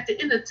light at the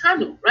end of the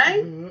tunnel,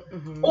 right? Mm-hmm,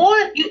 mm-hmm. Or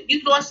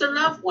you lost a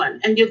loved one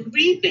and you're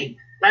grieving,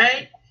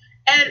 right?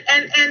 And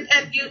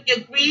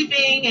you're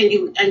grieving and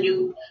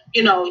you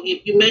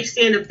may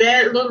stay in the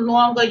bed a little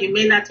longer. You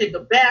may not take a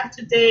bath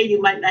today.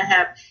 You might not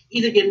have,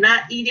 either you're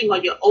not eating or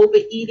you're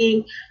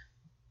overeating.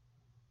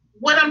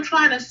 What I'm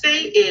trying to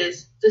say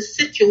is the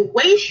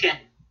situation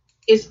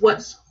is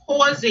what's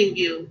causing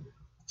you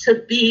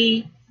to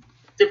be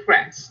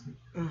depressed,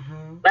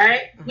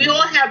 right? Mm-hmm. We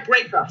all have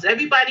breakups.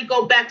 Everybody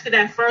go back to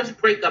that first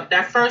breakup,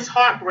 that first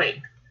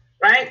heartbreak,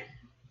 right?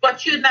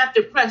 But you're not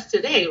depressed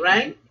today,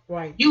 right?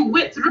 Right. You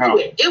went through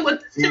it. It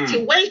was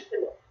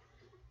situational.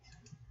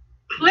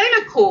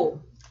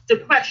 Clinical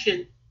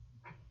depression,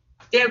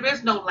 there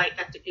is no light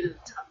at the end of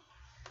the tunnel.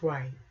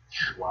 Right.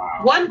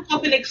 Wow. One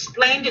woman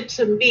explained it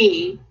to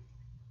me.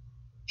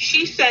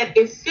 She said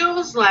it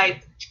feels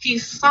like she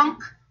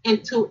sunk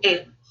into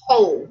a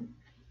hole,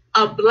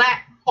 a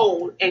black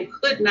hole, and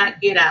could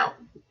not get out.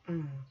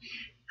 Mm.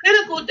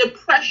 Clinical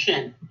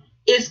depression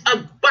is a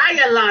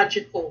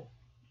biological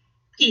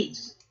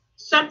piece.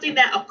 Something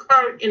that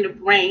occurred in the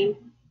brain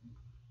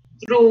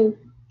through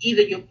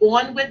either you're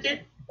born with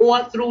it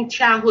or through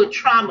childhood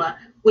trauma,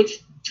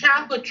 which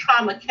childhood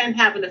trauma can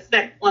have an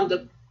effect on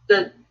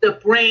the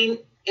brain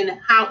and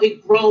how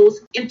it grows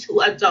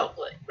into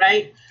adulthood,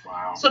 right?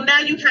 Wow. So now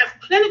you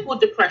have clinical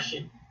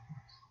depression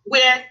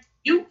where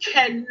you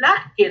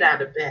cannot get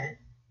out of bed.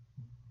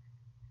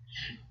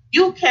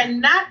 You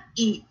cannot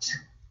eat.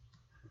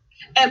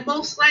 And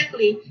most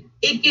likely,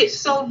 it gets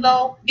so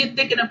low, you're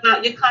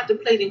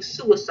contemplating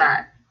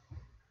suicide.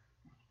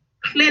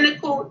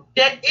 Clinical,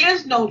 there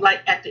is no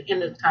light at the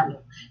end of the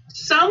tunnel.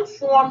 Some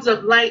forms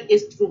of light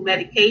is through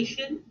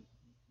medication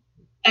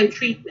and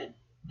treatment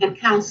and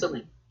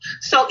counseling.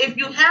 So if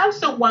you have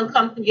someone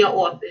come to your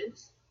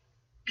office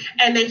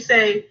and they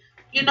say,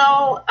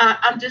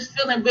 I'm just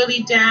feeling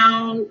really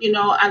down.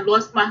 I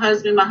lost my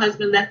husband. My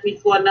husband left me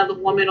for another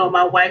woman, or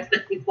my wife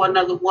left me for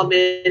another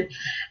woman.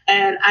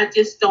 And I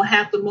just don't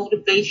have the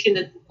motivation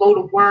to go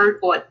to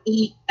work or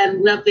eat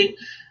and nothing.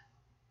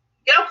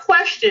 Your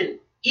question,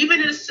 even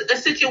in a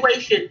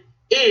situation,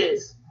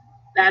 is,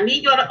 now I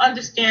need you to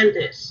understand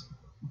this.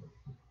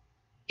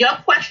 Your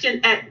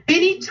question at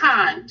any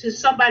time to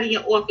somebody in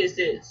your office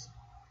is,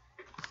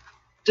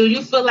 do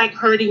you feel like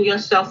hurting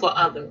yourself or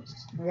others?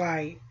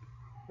 Right.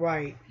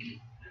 Right.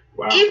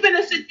 Wow. Even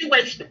a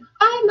situation,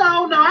 oh,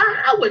 no,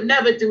 I would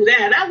never do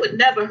that. I would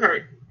never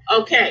hurt.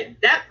 Okay,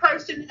 that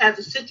person has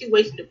a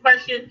situation,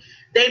 depression.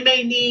 You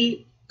may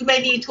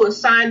need to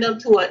assign them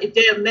to if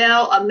they're a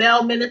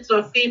male minister,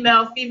 or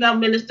female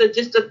minister,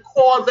 just to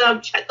call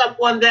them, check up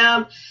on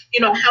them,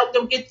 help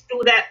them get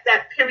through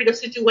that period of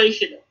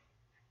situation.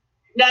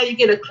 Now you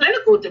get a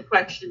clinical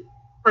depression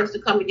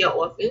person come in your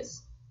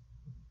office,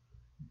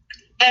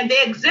 and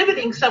they're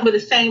exhibiting some of the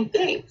same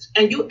things,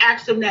 and you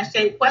ask them that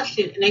same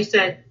question, and they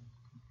said,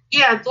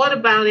 yeah, I thought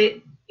about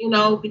it,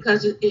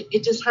 because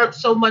it just hurts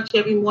so much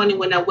every morning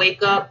when I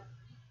wake up.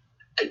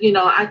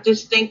 I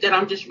just think that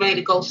I'm just ready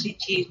to go see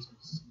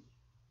Jesus.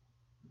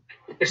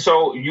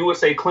 So you would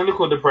say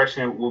clinical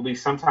depression will be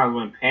sometimes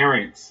when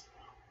parents,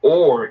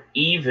 or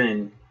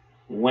even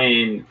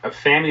when a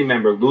family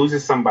member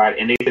loses somebody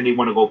and they say they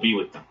want to go be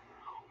with them,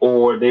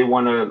 or they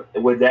want to,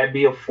 would that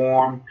be a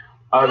form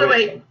of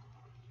Wait.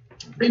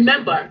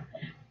 Remember,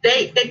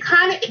 they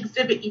kind of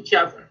exhibit each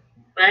other,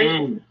 right?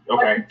 Okay.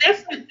 But the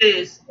difference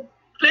is,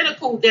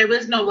 clinical, there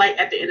is no light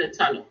at the end of the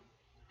tunnel.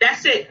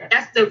 That's it. Okay.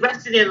 That's the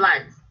rest of their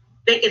life.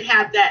 They can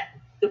have that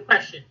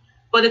depression.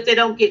 But if they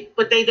don't get,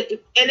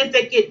 if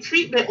they get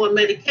treatment or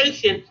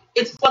medication,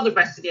 it's for the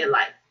rest of their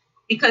life.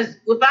 Because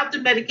without the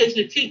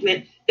medication and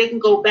treatment, they can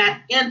go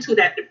back into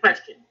that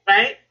depression,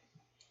 right?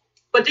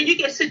 But then you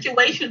get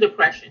situational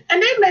depression.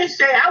 And they may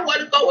say, I want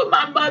to go with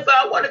my mother.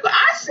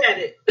 I said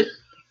it.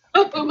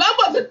 My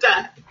mother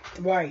died.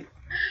 Right.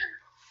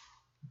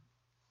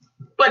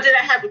 But did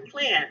I have a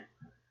plan?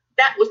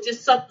 That was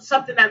just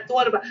something I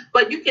thought about.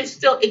 But you can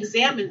still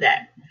examine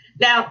that.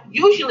 Now,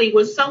 usually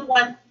when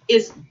someone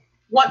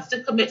wants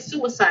to commit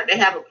suicide, they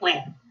have a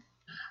plan.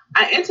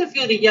 I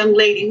interviewed a young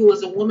lady who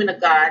is a woman of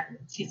God.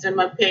 She's in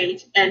my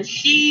page, and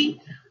she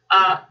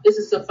is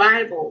a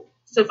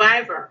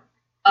survivor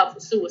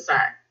of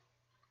suicide.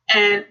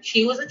 And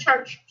she was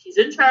she's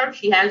in church,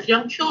 she has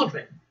young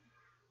children.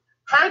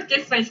 Her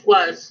difference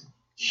was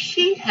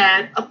she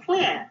had a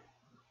plan.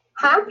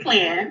 Her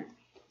plan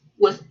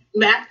was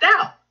mapped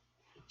out.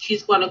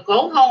 She's going to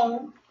go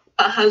home.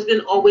 Her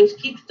husband always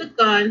keeps the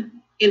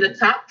gun in the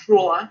top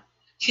drawer.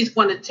 She's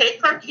going to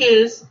take her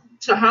kids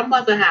to her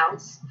mother's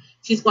house.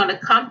 She's going to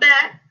come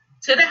back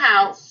to the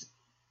house,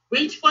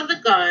 reach for the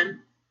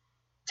gun,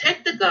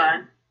 take the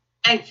gun,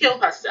 and kill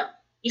herself.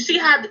 You see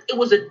how it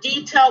was a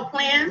detailed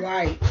plan?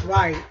 Right.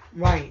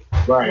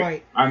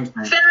 I'm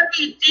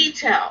very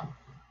detailed.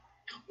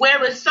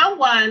 Whereas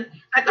someone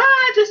like,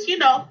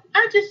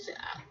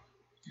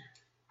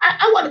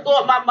 I want to go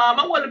with my mom.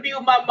 I want to be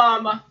with my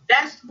mama.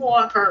 That's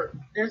more hurt.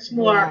 That's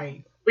more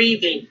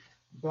grieving.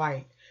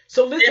 Right.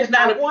 So listen,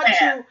 I want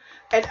to,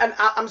 and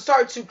I'm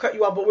sorry to cut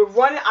you off, but we're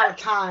running out of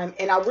time,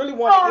 and I really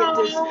want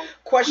to get this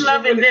question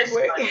really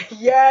quick.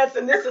 Yes,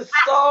 and this is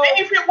so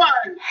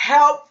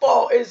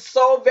helpful. It's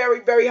so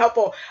very, very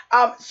helpful.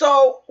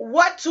 So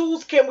what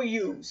tools can we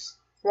use,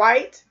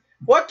 right?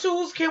 What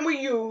tools can we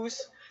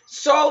use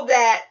so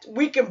that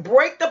we can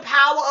break the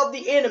power of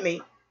the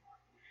enemy,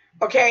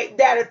 okay,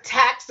 that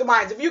attacks the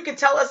minds? If you can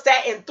tell us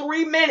that in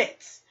 3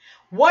 minutes,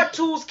 what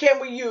tools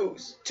can we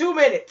use? 2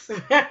 minutes.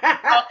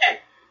 Okay.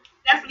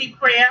 Definitely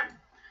prayer.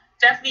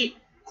 Definitely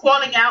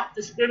calling out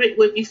the spirit.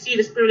 When you see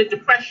the spirit of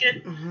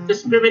depression, the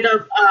spirit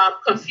of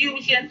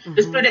confusion,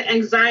 the spirit of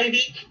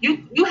anxiety,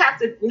 you have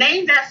to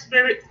name that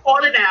spirit,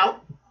 call it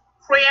out,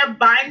 prayer,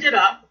 bind it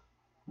up,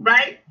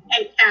 right,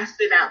 and cast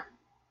it out.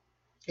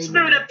 Amen.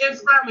 Spirit of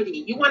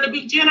infirmity. You want to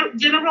be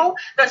general?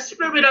 The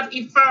spirit of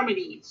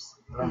infirmities.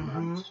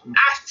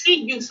 I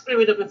see you,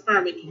 spirit of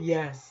infirmity.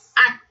 Yes.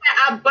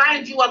 I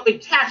bind you up and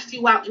cast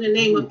you out in the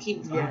name of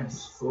Jesus.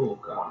 Yes. Oh,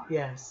 God.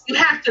 Yes. You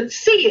have to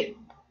see it.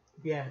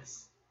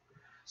 Yes.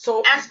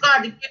 So ask God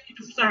to give you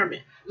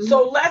discernment.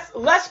 So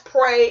let's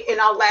pray in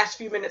our last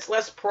few minutes.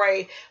 Let's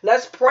pray.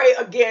 Let's pray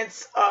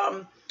against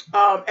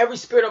every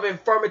spirit of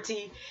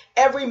infirmity,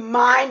 every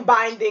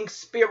mind-binding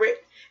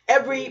spirit,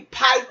 every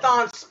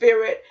python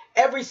spirit,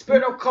 every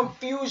spirit of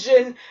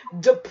confusion,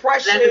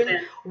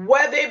 depression,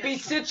 whether it be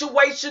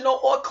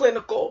situational or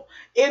clinical,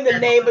 in the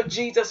name of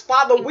Jesus.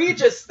 Father, we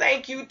just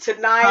thank you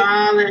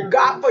tonight,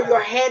 God, for your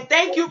hand.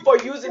 Thank you for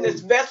using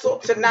this vessel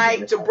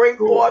tonight to bring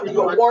forth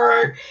your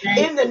word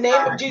in the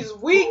name of Jesus.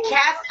 We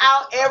cast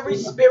out every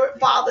spirit,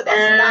 Father,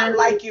 that's not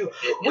like you.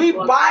 We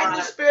bind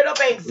the spirit of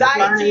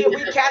anxiety and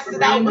we cast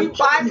it out. We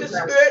bind the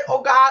spirit,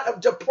 oh God,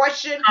 of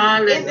depression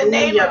in the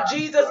name of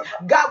Jesus.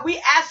 God, we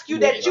ask you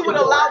that you would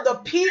allow the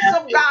peace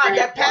of God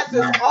that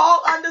passes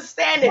all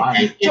understanding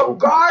to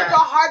guard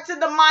the hearts and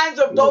the minds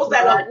of those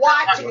that are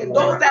watching and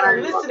those that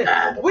are listening.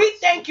 We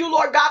thank you,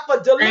 Lord God, for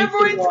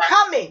deliverance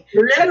coming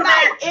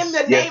tonight in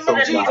the name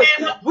of Jesus.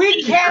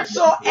 We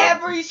cancel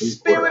every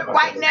spirit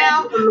right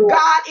now,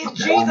 God, in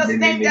Jesus'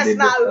 name, that's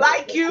not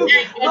like you.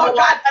 Lord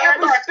God,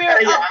 every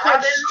spirit of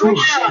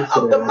constriction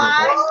of the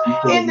mind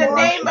in the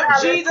name of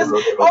Jesus.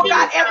 Oh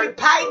God, every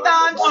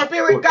python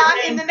spirit, God,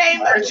 in the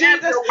name of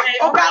Jesus.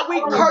 Oh God,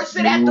 we curse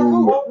it at the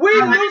root.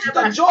 We loose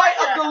the joy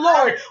of the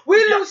Lord. We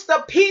loose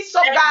the peace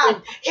of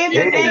God in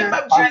the name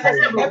of Jesus.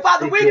 And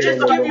Father, we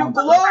just give you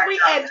glory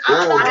and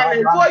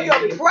honor for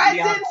your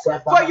presence,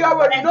 for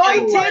your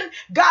anointing,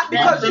 God,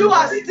 because you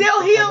are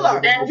still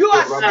healer. You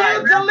are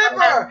still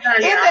deliverer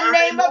in the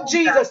name of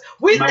Jesus.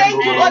 We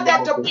thank you, Lord,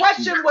 that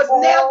depression was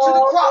nailed to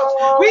the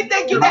cross. We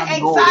thank you that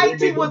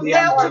anxiety was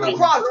nailed to the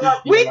cross.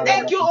 We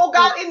thank you, oh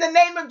God, in the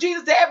name of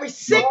Jesus, that every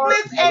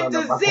sickness and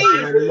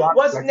disease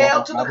was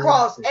nailed to the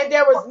cross. And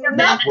there was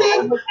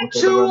nothing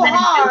too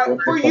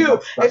hard for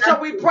you. And so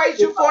we praise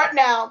you for it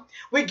now.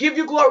 We give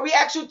you glory. We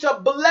ask you to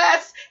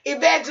bless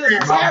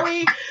Evangelist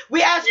Terry.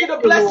 We ask you to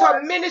bless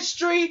her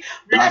ministry.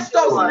 Bless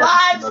those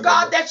lives,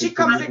 God, that she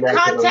comes in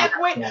contact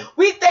with.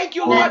 We thank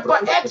you, Lord, for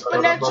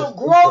exponential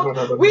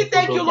growth. We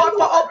thank you, Lord,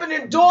 for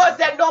opening doors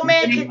that no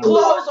man can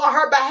close on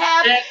her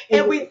behalf.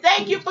 And we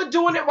thank you for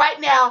doing it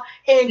right now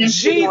in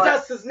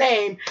Jesus'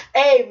 name.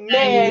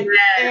 Amen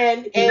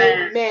and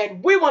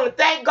amen. We want to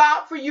thank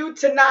God for you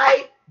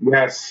tonight.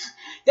 Yes.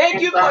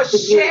 Thank you for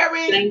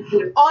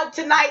sharing on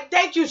tonight.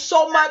 Thank you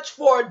so much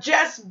for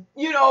just,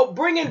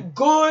 bringing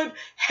good,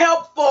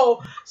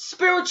 helpful,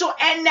 spiritual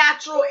and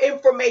natural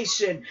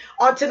information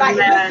on tonight.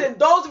 Listen,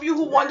 those of you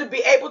who want to be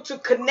able to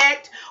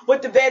connect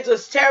with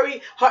Evangelist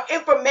Terry, her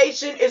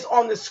information is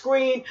on the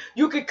screen.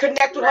 You can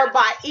connect with her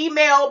by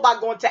email by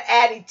going to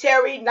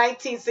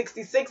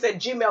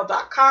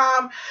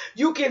addieterry1966@gmail.com.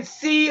 You can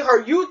see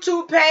her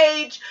YouTube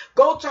page.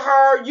 Go to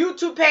her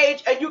YouTube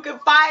page and you can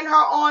find her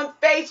on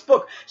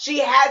Facebook. She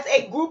has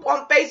a group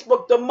on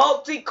Facebook, the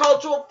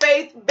Multicultural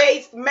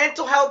Faith-Based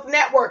Mental Health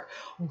Network.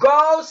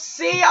 Go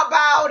see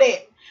about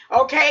it,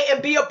 okay,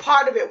 and be a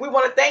part of it. We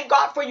want to thank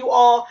God for you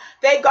all.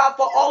 Thank God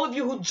for all of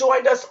you who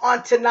joined us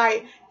on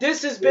tonight.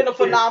 This has been a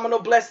phenomenal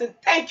blessing.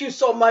 Thank you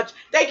so much.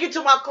 Thank you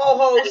to my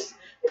co-hosts.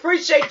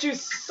 Appreciate you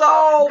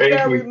so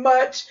very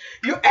much.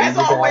 You, as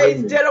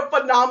always, did a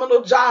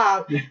phenomenal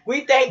job.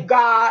 We thank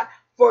God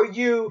for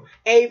you.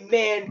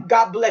 Amen.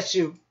 God bless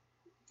you.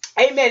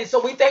 Amen. So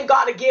we thank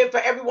God again for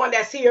everyone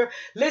that's here.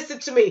 Listen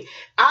to me.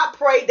 I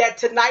pray that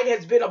tonight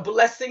has been a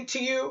blessing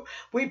to you.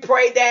 We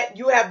pray that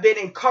you have been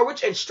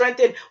encouraged and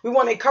strengthened. We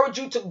want to encourage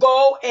you to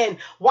go and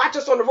watch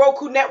us on the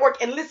Roku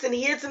network. And listen,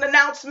 here's an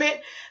announcement.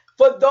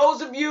 For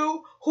those of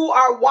you who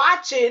are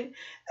watching,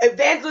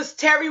 Evangelist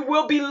Terry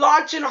will be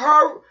launching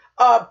her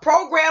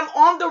program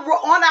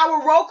on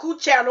our Roku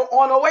channel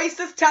on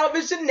Oasis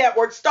Television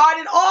Network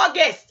starting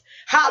August.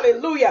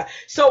 Hallelujah.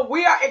 So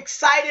we are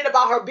excited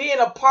about her being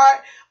a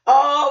part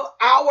of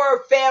our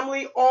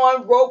family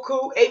on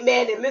Roku.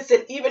 Amen. And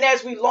listen, even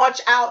as we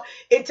launch out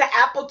into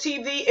Apple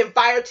TV and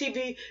Fire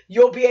TV,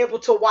 you'll be able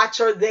to watch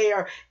her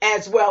there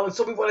as well. And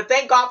so we want to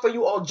thank God for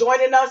you all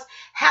joining us.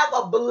 Have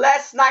a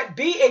blessed night.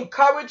 Be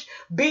encouraged,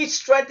 be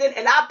strengthened.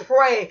 And I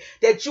pray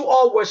that you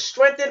all were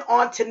strengthened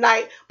on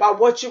tonight by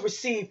what you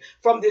received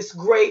from this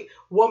great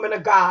woman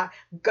of God.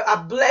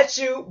 God bless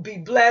you. Be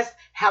blessed.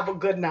 Have a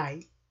good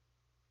night.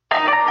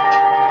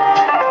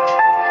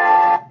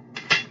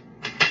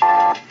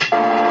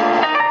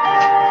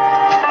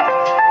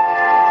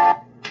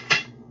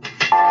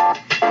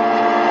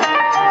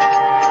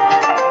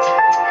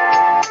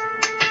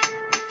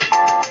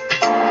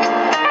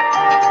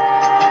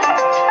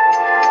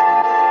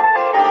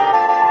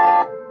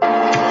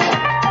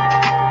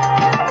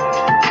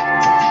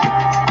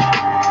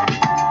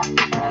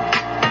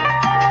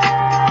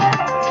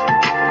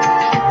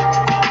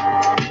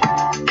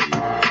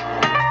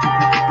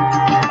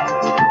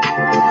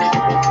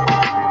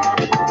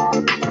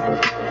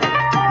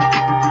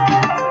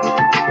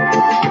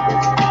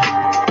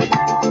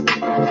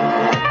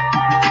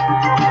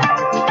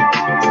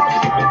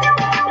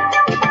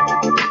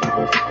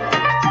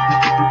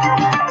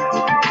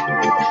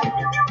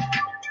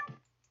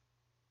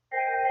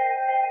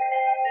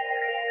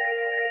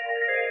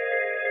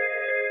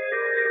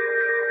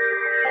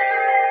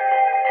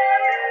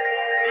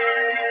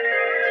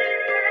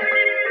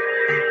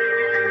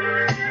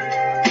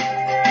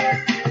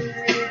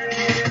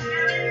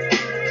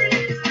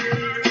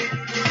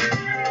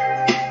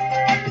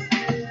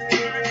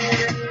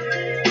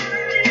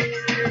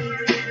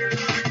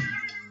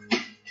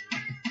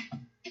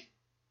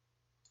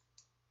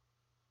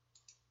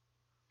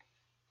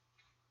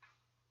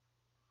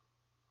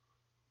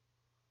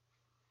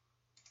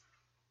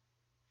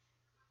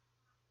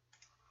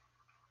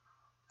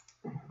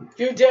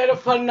 You did a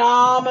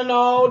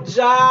phenomenal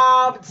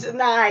job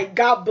tonight.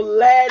 God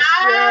bless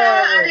you.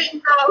 I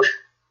didn't know.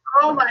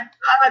 Oh my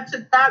God, to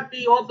God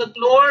be all the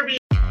glory.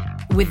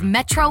 With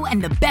Metro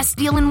and the best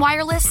deal in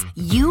wireless,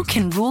 you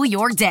can rule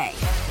your day.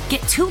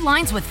 Get 2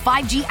 lines with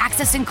 5G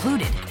access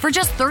included for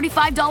just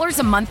 $35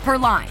 a month per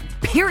line.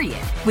 Period.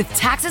 With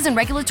taxes and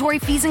regulatory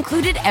fees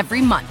included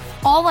every month.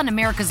 All on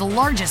America's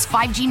largest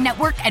 5G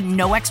network at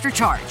no extra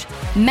charge.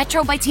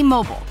 Metro by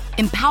T-Mobile,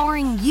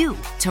 empowering you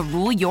to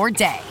rule your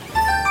day.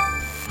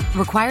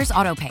 Requires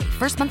auto pay.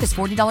 First month is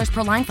 $40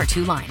 per line for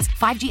 2 lines.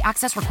 5G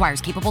access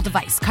requires capable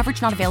device.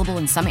 Coverage not available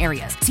in some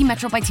areas. See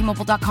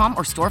metrobytmobile.com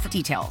or store for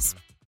details.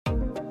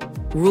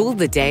 Rule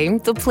the day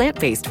the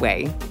plant-based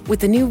way with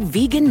the new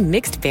vegan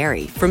mixed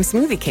berry from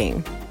Smoothie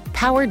King.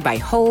 Powered by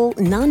whole,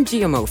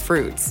 non-GMO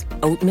fruits,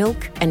 oat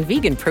milk, and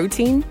vegan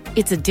protein,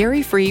 it's a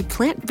dairy-free,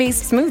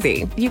 plant-based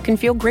smoothie you can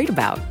feel great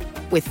about.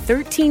 With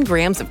 13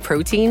 grams of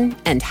protein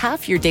and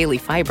half your daily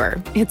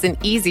fiber, it's an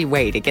easy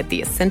way to get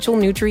the essential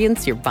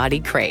nutrients your body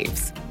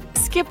craves.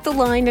 Skip the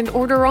line and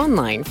order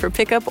online for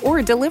pickup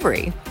or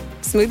delivery.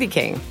 Smoothie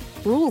King.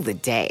 Rule the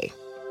day.